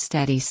have reached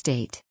steady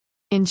state.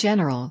 In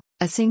general,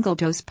 a single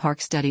dose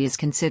PARC study is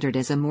considered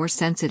as a more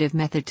sensitive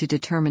method to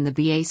determine the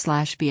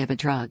BA/B of a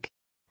drug.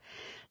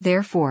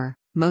 Therefore,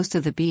 most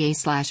of the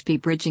BA/B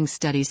bridging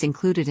studies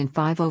included in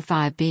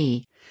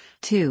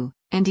 505(b)(2)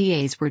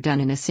 NDAs were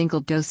done in a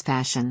single dose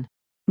fashion.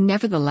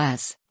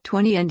 Nevertheless,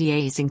 20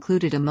 NDAs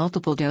included a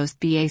multiple-dose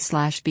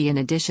BA/B in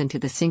addition to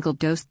the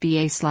single-dose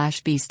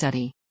BA/B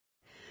study.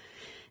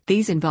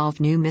 These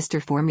involve new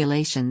MR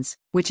formulations,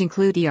 which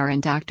include ER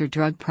and Dr.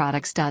 Drug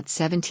Products.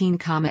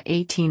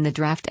 17,18 The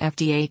draft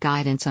FDA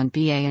guidance on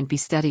BA and B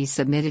studies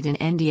submitted in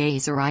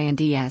NDAs or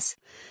INDS.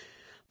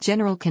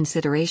 General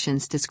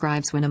considerations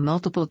describes when a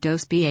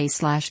multiple-dose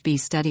BA/B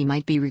study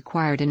might be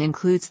required and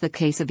includes the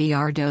case of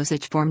ER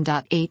dosage form.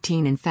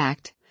 18 In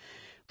fact,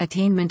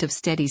 attainment of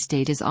steady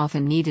state is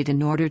often needed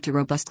in order to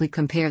robustly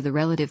compare the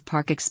relative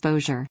PARC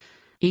exposure,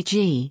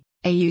 e.g.,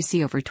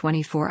 AUC over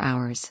 24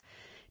 hours,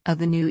 of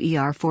the new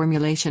ER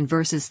formulation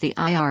versus the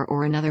IR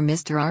or another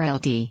MR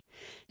RLD,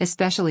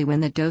 especially when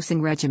the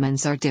dosing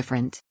regimens are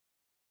different.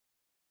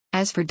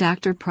 As for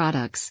Dr.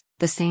 Products,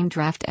 the same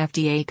draft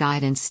FDA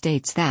guidance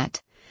states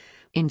that,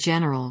 in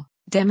general,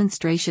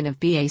 demonstration of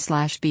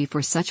BA/B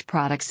for such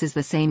products is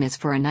the same as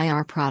for an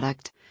IR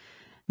product,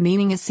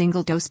 meaning a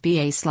single-dose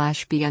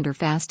BA/B under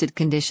fasted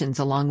conditions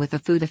along with a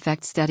food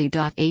effect study.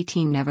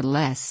 18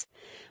 Nevertheless,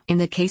 in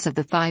the case of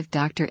the 5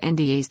 doctor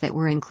NDAs that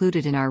were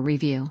included in our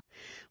review,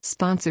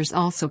 sponsors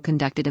also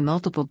conducted a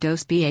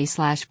multiple-dose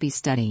BA/B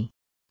study.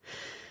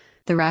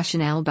 The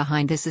rationale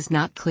behind this is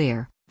not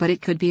clear, but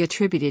it could be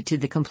attributed to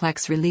the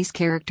complex release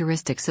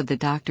characteristics of the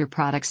Dr.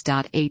 Products.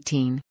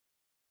 18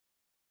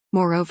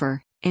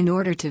 Moreover, in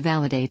order to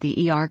validate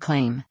the ER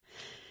claim,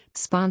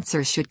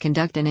 sponsors should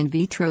conduct an in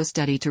vitro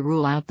study to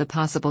rule out the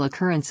possible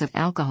occurrence of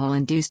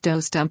alcohol-induced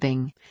dose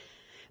dumping,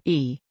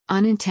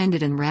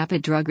 unintended and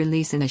rapid drug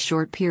release in a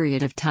short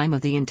period of time of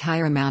the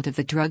entire amount of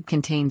the drug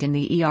contained in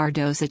the ER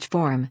dosage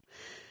form,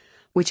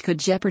 which could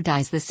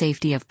jeopardize the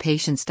safety of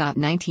patients.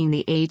 19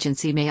 The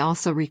agency may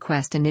also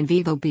request an in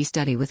vivo B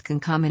study with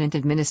concomitant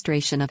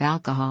administration of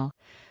alcohol,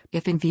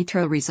 if in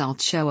vitro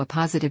results show a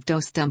positive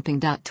dose dumping.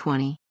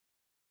 20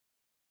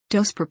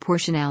 Dose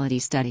proportionality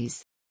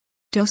studies.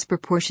 Dose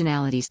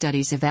proportionality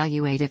studies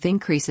evaluate if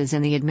increases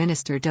in the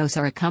administered dose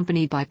are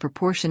accompanied by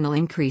proportional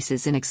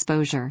increases in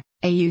exposure,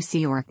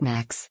 AUC or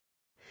Cmax.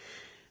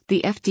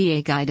 The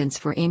FDA guidance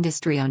for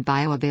industry on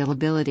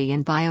bioavailability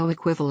and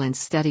bioequivalence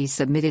studies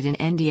submitted in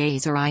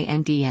NDAs or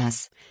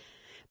INDS.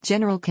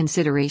 General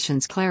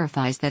considerations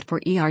clarifies that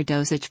for ER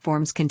dosage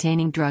forms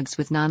containing drugs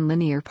with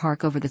nonlinear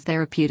PARC over the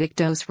therapeutic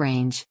dose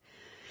range,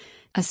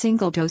 a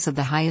single dose of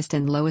the highest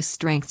and lowest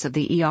strengths of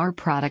the ER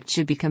product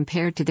should be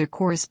compared to their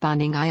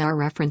corresponding IR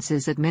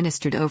references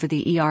administered over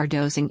the ER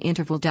dosing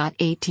interval.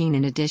 18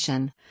 In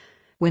addition,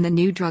 when the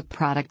new drug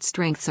product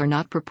strengths are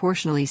not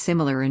proportionally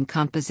similar in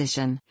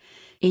composition,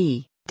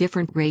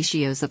 different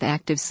ratios of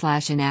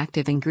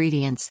active/inactive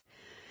ingredients,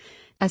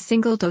 a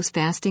single-dose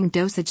fasting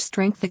dosage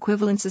strength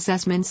equivalence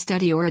assessment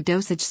study or a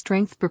dosage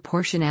strength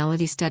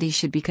proportionality study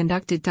should be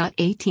conducted.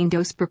 18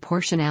 Dose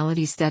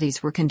proportionality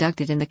studies were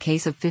conducted in the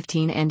case of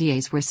 15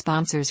 NDAs where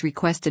sponsors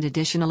requested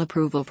additional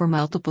approval for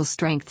multiple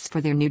strengths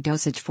for their new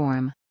dosage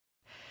form.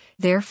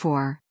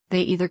 Therefore,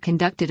 they either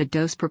conducted a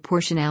dose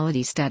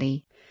proportionality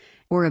study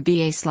or a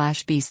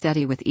BA/B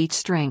study with each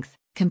strength,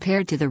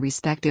 compared to the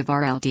respective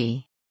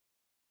RLD.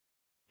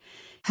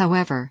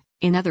 However,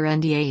 in other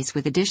NDAs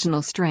with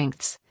additional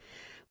strengths,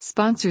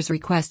 sponsors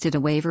requested a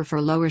waiver for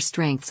lower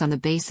strengths on the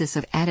basis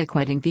of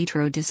adequate in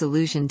vitro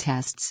dissolution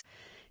tests,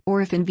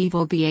 or if in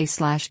vivo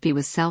BA/B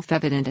was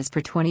self-evident as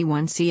per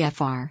 21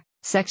 CFR,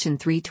 section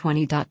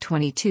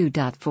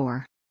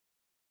 320.22.4.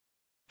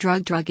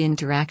 Drug-drug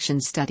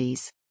interaction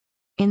studies.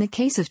 In the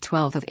case of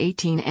 12 of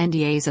 18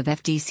 NDAs of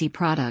FDC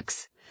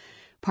products,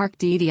 PARC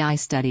DDI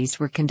studies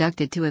were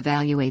conducted to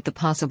evaluate the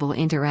possible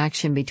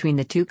interaction between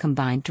the two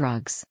combined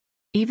drugs.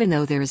 Even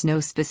though there is no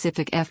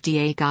specific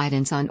FDA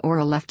guidance on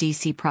oral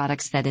FDC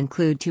products that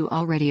include 2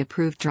 already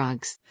approved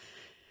drugs,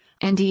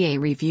 NDA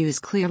reviews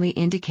clearly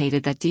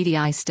indicated that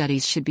DDI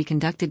studies should be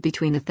conducted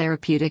between the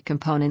therapeutic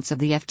components of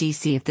the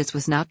FDC if this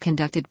was not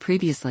conducted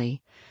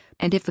previously,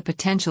 and if the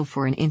potential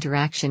for an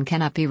interaction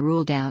cannot be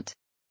ruled out.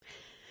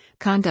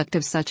 Conduct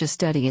of such a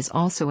study is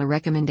also a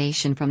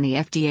recommendation from the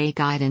FDA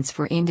guidance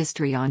for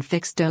industry on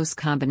fixed-dose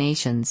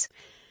combinations,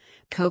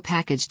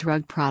 co-packaged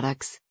drug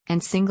products,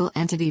 and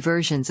single-entity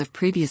versions of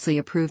previously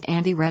approved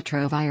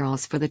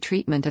antiretrovirals for the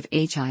treatment of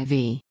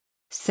HIV.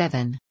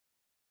 7.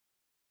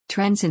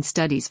 Trends in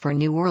studies for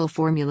new oral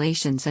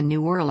formulations and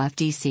new oral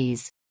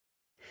FDCs.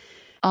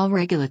 All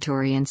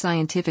regulatory and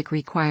scientific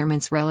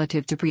requirements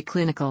relative to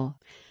preclinical,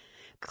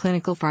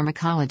 clinical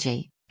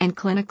pharmacology, and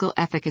clinical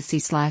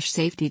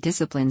efficacy/safety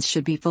disciplines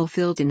should be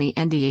fulfilled in the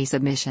NDA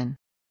submission.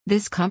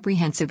 This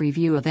comprehensive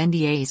review of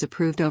NDAs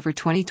approved over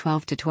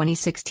 2012 to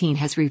 2016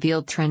 has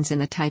revealed trends in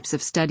the types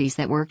of studies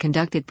that were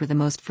conducted for the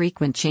most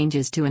frequent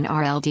changes to an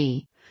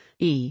RLD,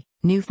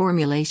 new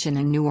formulation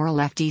and new oral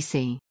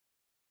FDC.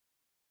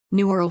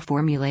 New oral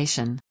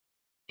formulation.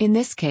 In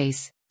this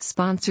case,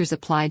 sponsors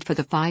applied for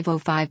the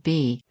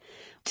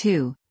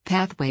 505(b)(2)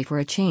 pathway for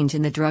a change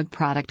in the drug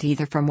product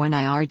either from one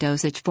IR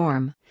dosage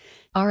form,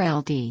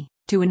 RLD,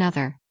 to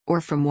another,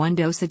 or from one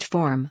dosage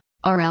form,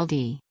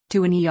 RLD,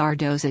 to an ER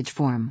dosage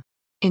form.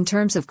 In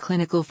terms of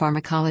clinical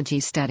pharmacology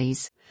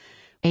studies,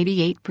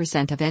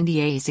 88% of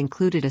NDAs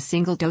included a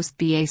single-dose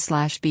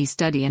BA/B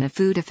study and a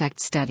food effect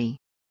study.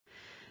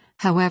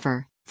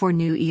 However, for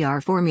new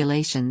ER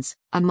formulations,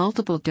 a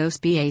multiple-dose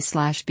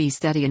BA/B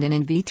study and an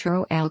in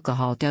vitro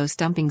alcohol dose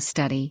dumping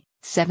study,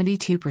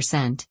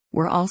 72%,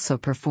 were also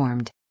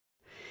performed.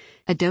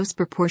 A dose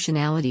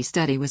proportionality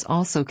study was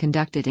also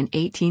conducted in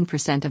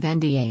 18% of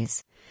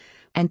NDAs.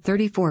 And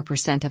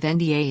 34% of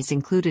NDAs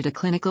included a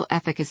clinical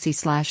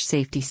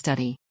efficacy/safety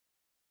study.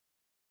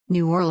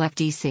 New oral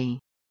FDC.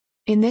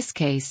 In this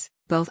case,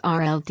 both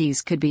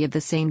RLDs could be of the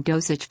same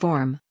dosage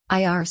form,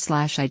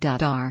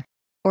 IR/I.R.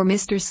 or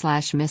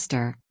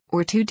Mr/Mr.,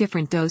 or two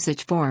different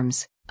dosage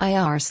forms,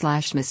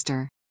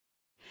 IR/Mr.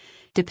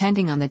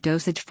 Depending on the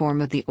dosage form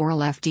of the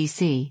oral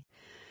FDC,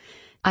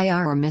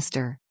 IR or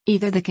Mr.,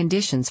 either the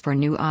conditions for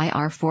new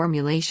IR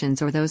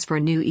formulations or those for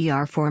new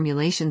ER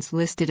formulations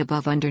listed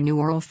above under new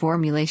oral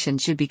formulation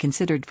should be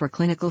considered for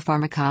clinical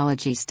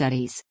pharmacology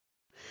studies.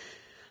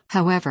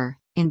 However,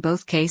 in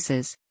both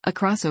cases, a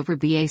crossover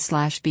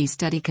BA/B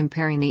study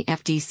comparing the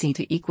FDC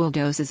to equal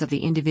doses of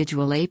the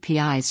individual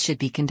APIs should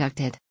be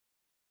conducted.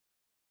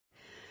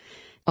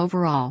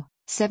 Overall,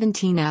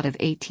 17 out of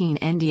 18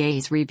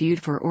 NDAs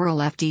reviewed for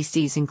oral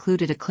FDCs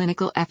included a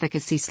clinical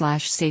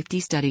efficacy/safety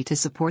study to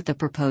support the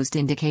proposed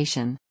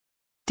indication.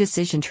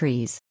 Decision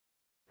trees.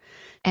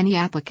 Any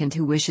applicant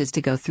who wishes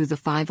to go through the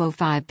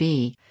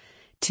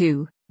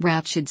 505(b)(2)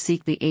 route should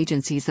seek the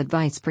agency's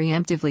advice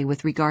preemptively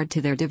with regard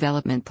to their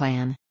development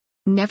plan.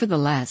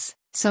 Nevertheless,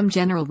 some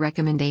general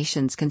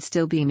recommendations can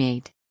still be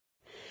made.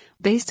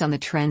 Based on the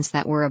trends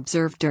that were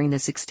observed during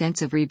this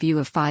extensive review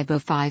of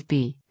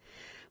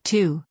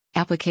 505(b)(2)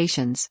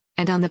 applications,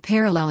 and on the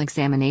parallel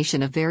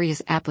examination of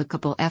various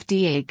applicable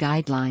FDA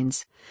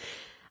guidelines,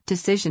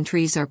 decision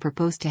trees are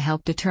proposed to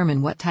help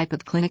determine what type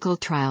of clinical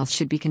trials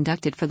should be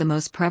conducted for the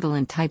most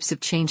prevalent types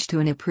of change to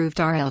an approved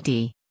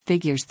RLD,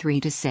 figures 3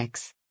 to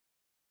 6.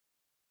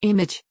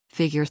 Image,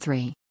 figure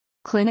 3.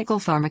 Clinical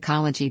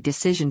pharmacology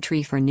decision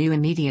tree for new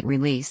immediate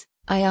release,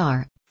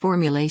 IR,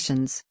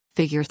 formulations,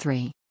 figure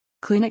 3.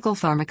 Clinical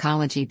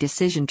pharmacology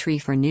decision tree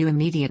for new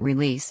immediate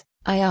release,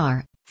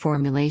 IR,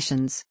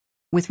 formulations.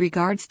 With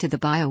regards to the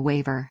bio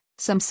waiver,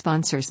 some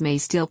sponsors may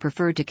still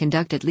prefer to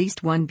conduct at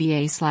least one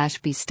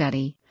BA/B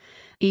study,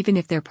 even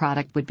if their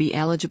product would be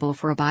eligible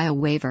for a bio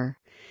waiver,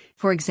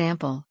 for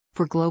example,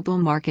 for global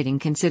marketing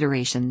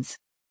considerations.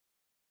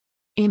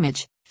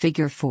 Image,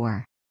 figure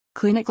 4.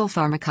 Clinical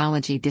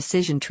pharmacology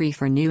decision tree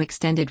for new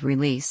extended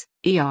release,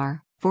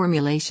 ER,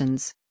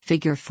 formulations,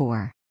 figure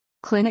 4.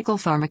 Clinical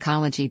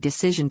pharmacology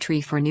decision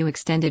tree for new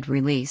extended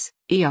release,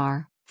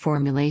 ER,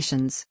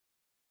 formulations.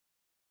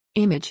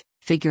 Image,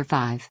 figure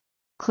 5.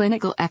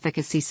 Clinical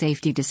efficacy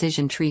safety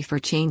decision tree for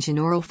change in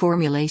oral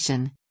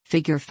formulation,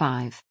 figure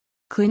 5.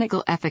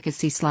 Clinical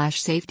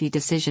efficacy/safety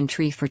decision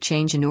tree for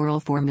change in oral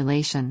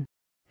formulation.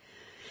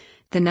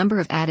 The number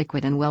of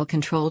adequate and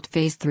well-controlled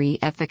phase 3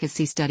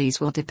 efficacy studies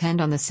will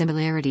depend on the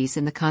similarities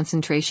in the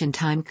concentration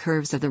time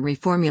curves of the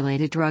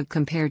reformulated drug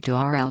compared to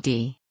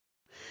RLD.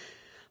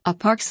 A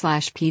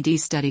PARC/PD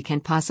study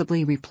can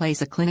possibly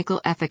replace a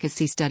clinical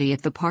efficacy study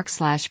if the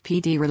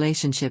PARC/PD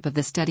relationship of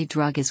the study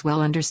drug is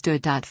well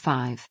understood.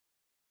 5.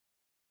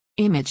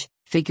 Image,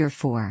 figure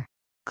 4.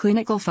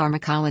 Clinical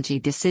pharmacology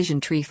decision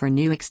tree for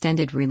new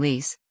extended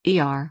release,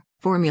 ER,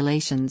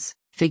 formulations,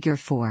 figure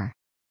 4.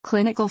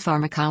 Clinical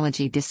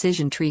pharmacology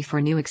decision tree for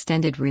new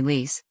extended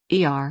release,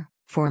 ER,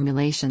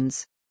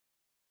 formulations.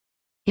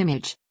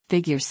 Image,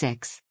 figure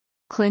 6.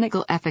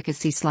 Clinical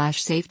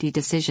efficacy/safety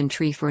decision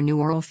tree for new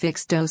oral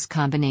fixed-dose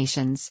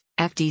combinations,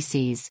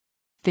 FDCs.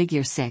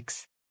 Figure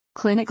 6.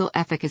 Clinical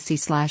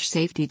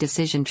efficacy/safety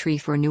decision tree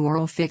for new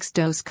oral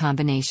fixed-dose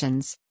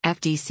combinations,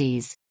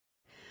 FDCs.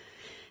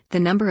 The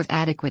number of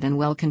adequate and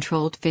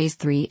well-controlled phase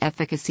 3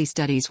 efficacy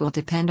studies will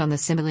depend on the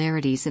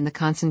similarities in the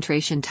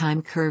concentration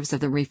time curves of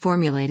the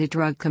reformulated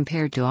drug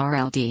compared to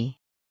RLD.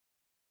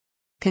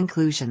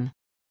 Conclusion.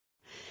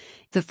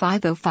 The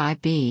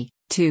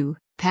 505(b)(2)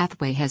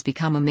 pathway has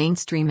become a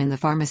mainstream in the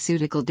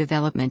pharmaceutical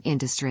development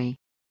industry.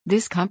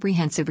 This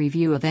comprehensive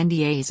review of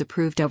NDAs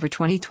approved over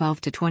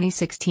 2012 to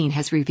 2016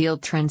 has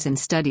revealed trends in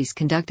studies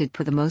conducted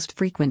for the most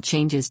frequent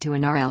changes to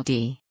an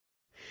RLD.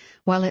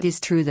 While it is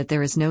true that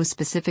there is no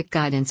specific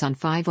guidance on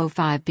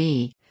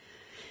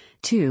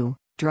 505(b)(2)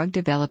 drug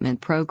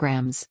development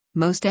programs,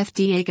 most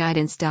FDA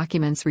guidance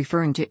documents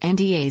referring to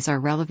NDAs are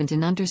relevant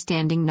in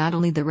understanding not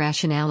only the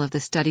rationale of the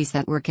studies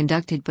that were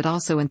conducted but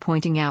also in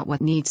pointing out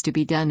what needs to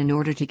be done in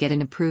order to get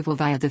an approval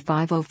via the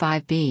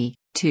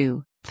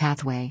 505(b)(2)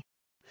 pathway.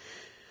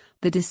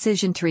 The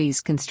decision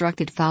trees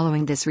constructed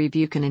following this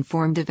review can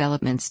inform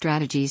development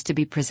strategies to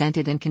be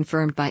presented and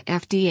confirmed by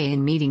FDA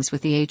in meetings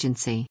with the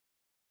agency.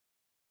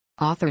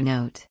 Author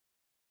note.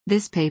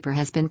 This paper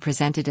has been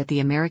presented at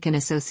the American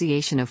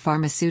Association of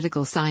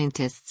Pharmaceutical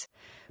Scientists,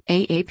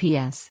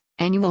 AAPS,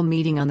 annual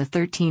meeting on the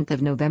 13th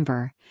of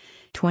November,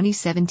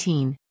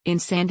 2017, in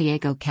San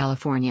Diego,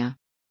 California.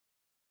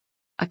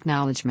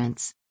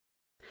 Acknowledgements.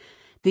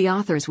 The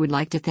authors would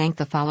like to thank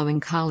the following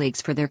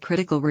colleagues for their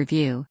critical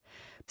review: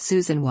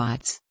 Susan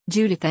Watts,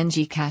 Judith N.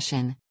 G.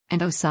 Cashin,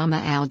 and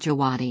Osama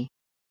al-Jawadi.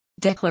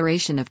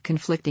 Declaration of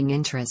conflicting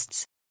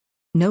interests.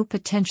 No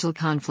potential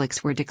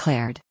conflicts were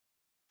declared.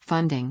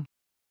 Funding.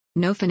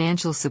 No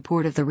financial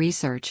support of the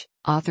research,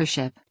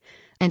 authorship,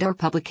 and/or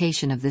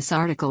publication of this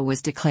article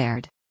was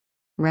declared.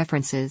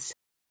 References.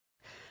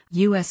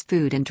 U.S.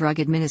 Food and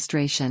Drug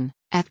Administration,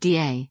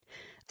 FDA.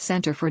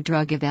 Center for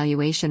Drug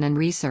Evaluation and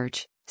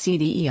Research,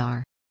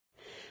 CDER.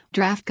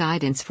 Draft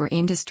Guidance for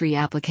Industry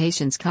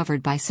Applications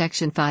covered by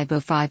Section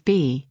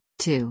 505(b),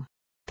 2.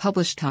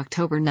 Published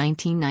October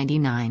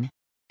 1999.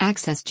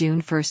 Access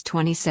June 1,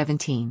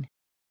 2017.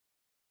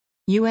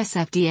 U.S.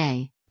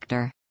 FDA,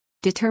 CDER.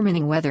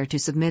 Determining whether to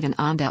submit an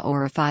ANDA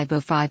or a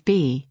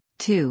 505(b),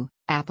 2,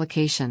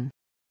 application.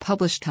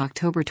 Published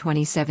October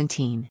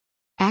 2017.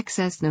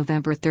 Access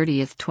November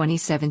 30,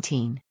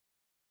 2017.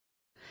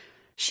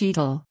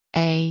 Sheetal,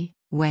 A.,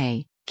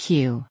 Wei,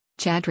 Q.,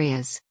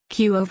 Chadrias,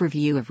 Q.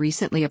 Overview of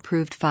recently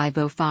approved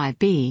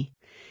 505(b),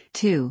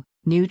 2,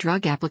 new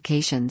drug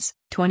applications,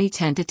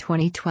 2010 to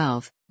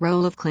 2012,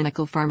 Role of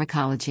Clinical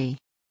Pharmacology.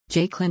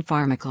 J. Clin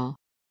Pharmacal.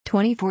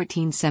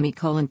 2014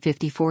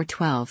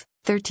 5412,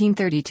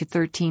 1330 to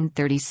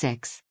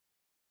 1336.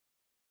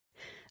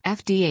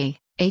 FDA,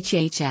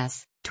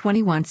 HHS,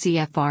 21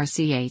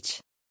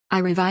 CFR-CH. I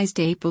revised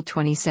April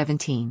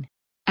 2017.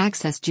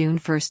 Access June 1,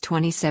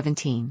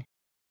 2017.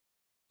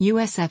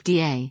 U.S.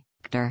 FDA,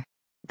 CDER.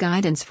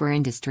 Guidance for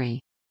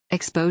Industry.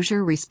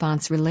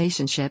 Exposure-response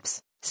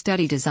relationships,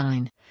 study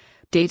design,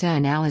 data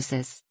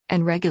analysis,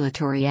 and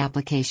regulatory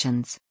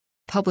applications.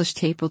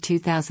 Published April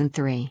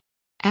 2003.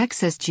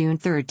 Access June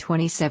 3,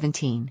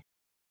 2017.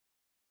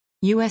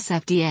 U.S.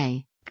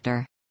 FDA,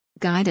 CDER.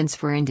 Guidance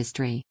for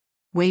Industry.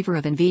 Waiver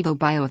of in vivo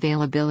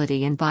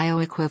bioavailability and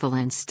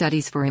bioequivalence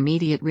studies for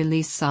immediate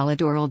release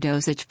solid oral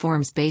dosage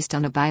forms based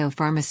on a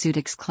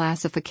biopharmaceutics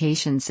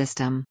classification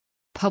system.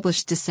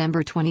 Published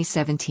December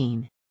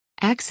 2017.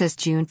 Access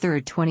June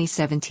 3,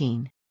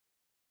 2017.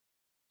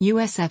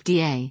 U.S.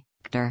 FDA,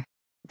 CDER.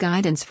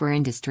 Guidance for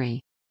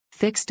Industry.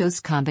 Fixed-dose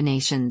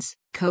combinations,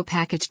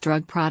 co-packaged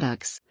drug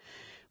products,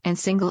 and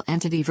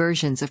single-entity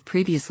versions of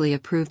previously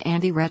approved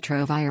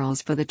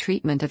antiretrovirals for the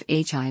treatment of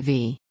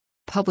HIV.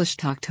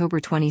 Published October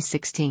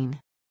 2016.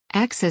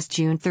 Access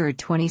June 3,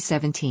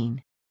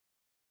 2017.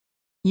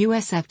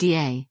 U.S.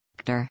 FDA,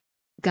 CDER.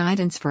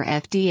 Guidance for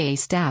FDA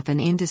staff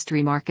and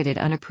industry-marketed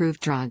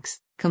unapproved drugs,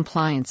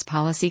 Compliance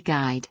Policy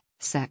Guide,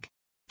 Sec.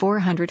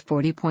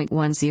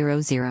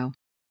 440.100.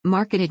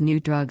 Marketed new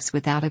drugs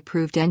without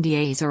approved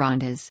NDAs or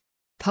ANDAs.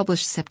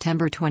 Published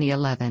September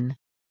 2011.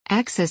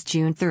 Access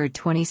June 3,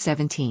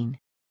 2017.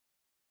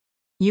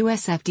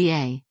 U.S.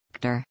 FDA,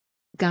 CDER.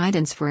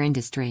 Guidance for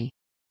Industry.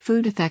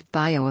 Food Effect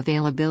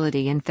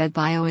Bioavailability and Fed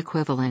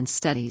Bioequivalence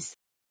Studies.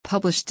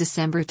 Published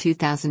December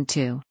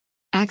 2002.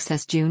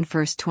 Access June 1,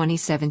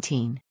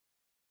 2017.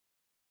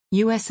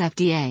 U.S.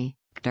 FDA,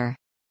 CDER.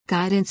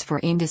 Guidance for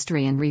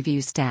Industry and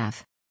Review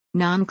Staff.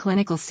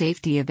 Non-clinical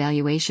safety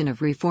evaluation of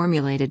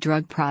reformulated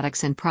drug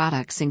products and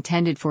products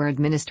intended for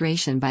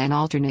administration by an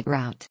alternate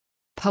route.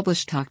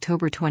 Published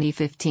October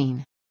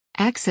 2015.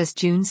 Access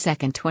June 2,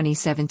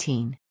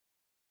 2017.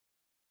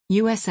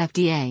 U.S.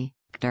 FDA,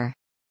 CDER.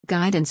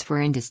 Guidance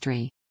for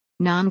Industry.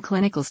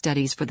 Non-clinical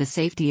studies for the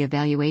safety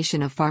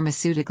evaluation of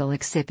pharmaceutical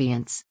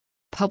excipients.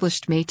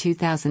 Published May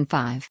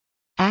 2005.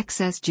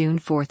 Access June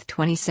 4,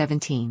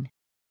 2017.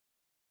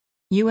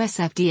 U.S.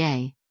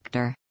 FDA,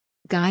 CDER.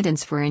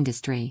 Guidance for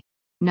Industry.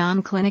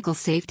 Non-clinical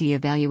safety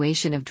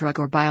evaluation of drug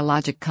or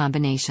biologic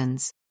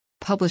combinations.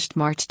 Published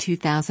March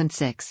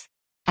 2006.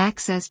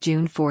 Access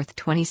June 4,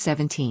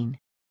 2017.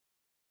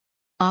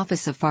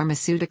 Office of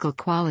Pharmaceutical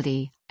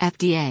Quality,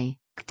 FDA,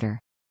 CDER.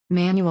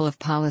 Manual of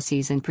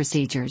Policies and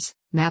Procedures,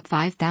 MAP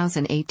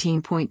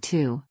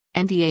 5018.2,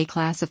 NDA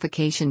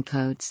Classification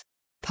Codes.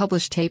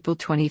 Published April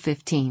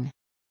 2015.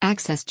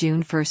 Access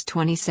June 1,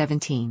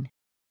 2017.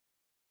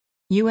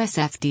 U.S.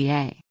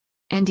 FDA.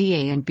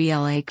 NDA and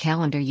BLA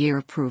Calendar Year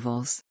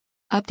Approvals.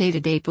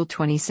 Updated April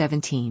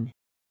 2017.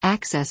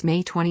 Access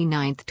May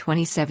 29,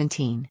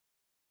 2017.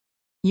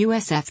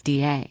 U.S.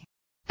 FDA.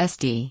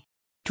 SD.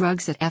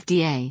 Drugs at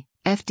FDA,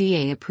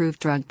 FDA-approved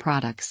drug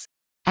products.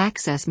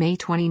 Access May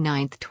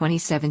 29,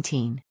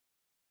 2017.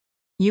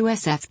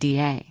 U.S.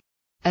 FDA.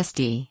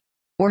 SD.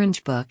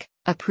 Orange Book,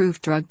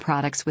 Approved Drug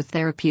Products with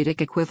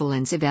Therapeutic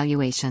Equivalence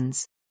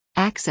Evaluations.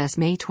 Access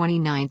May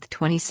 29,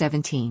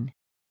 2017.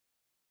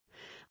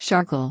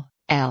 Sharkle,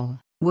 L.,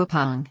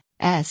 Wupong,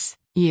 S.,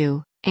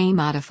 U., A.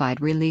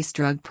 Modified Release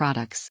Drug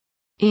Products.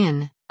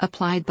 In,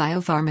 Applied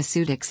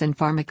Biopharmaceutics and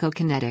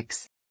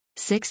Pharmacokinetics.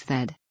 6th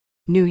ed.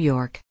 New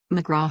York,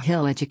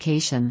 McGraw-Hill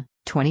Education,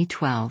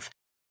 2012.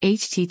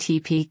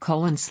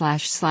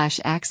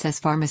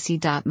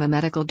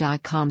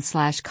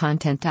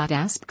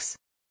 http://accesspharmacy.mmedical.com/content.asks.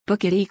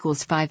 Book it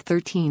equals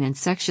 513 and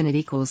section it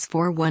equals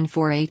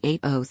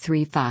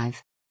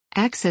 414888035.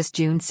 Access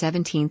June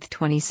 17,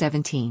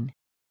 2017.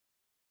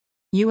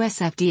 U.S.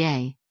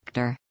 FDA,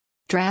 CDER.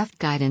 Draft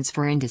Guidance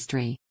for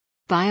Industry.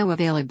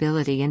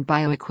 Bioavailability and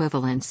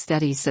bioequivalence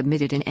studies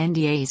submitted in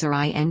NDAs or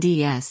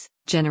INDS,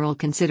 General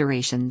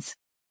Considerations.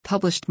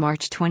 Published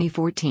March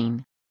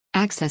 2014.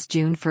 Access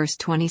June 1,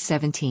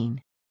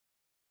 2017.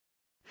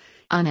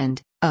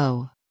 Anand,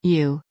 O,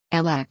 U,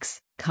 LX,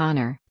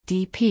 Connor,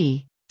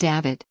 DP,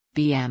 Davitt,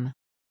 BM.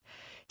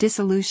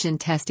 Dissolution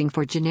Testing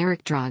for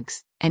Generic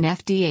Drugs, an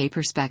FDA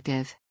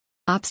Perspective.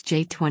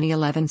 OPSJ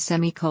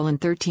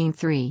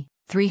 2011:13-3,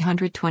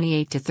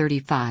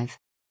 328-35.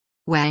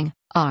 Wang,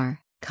 R.,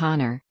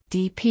 Connor,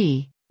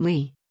 DP,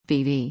 Lee,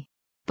 BV.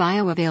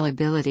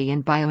 Bioavailability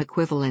and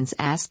bioequivalence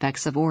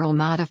aspects of oral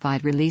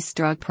modified release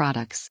drug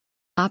products.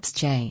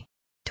 OPSJ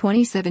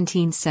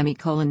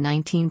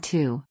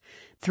 2017:19-2,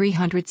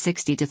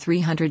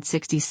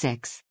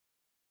 360-366.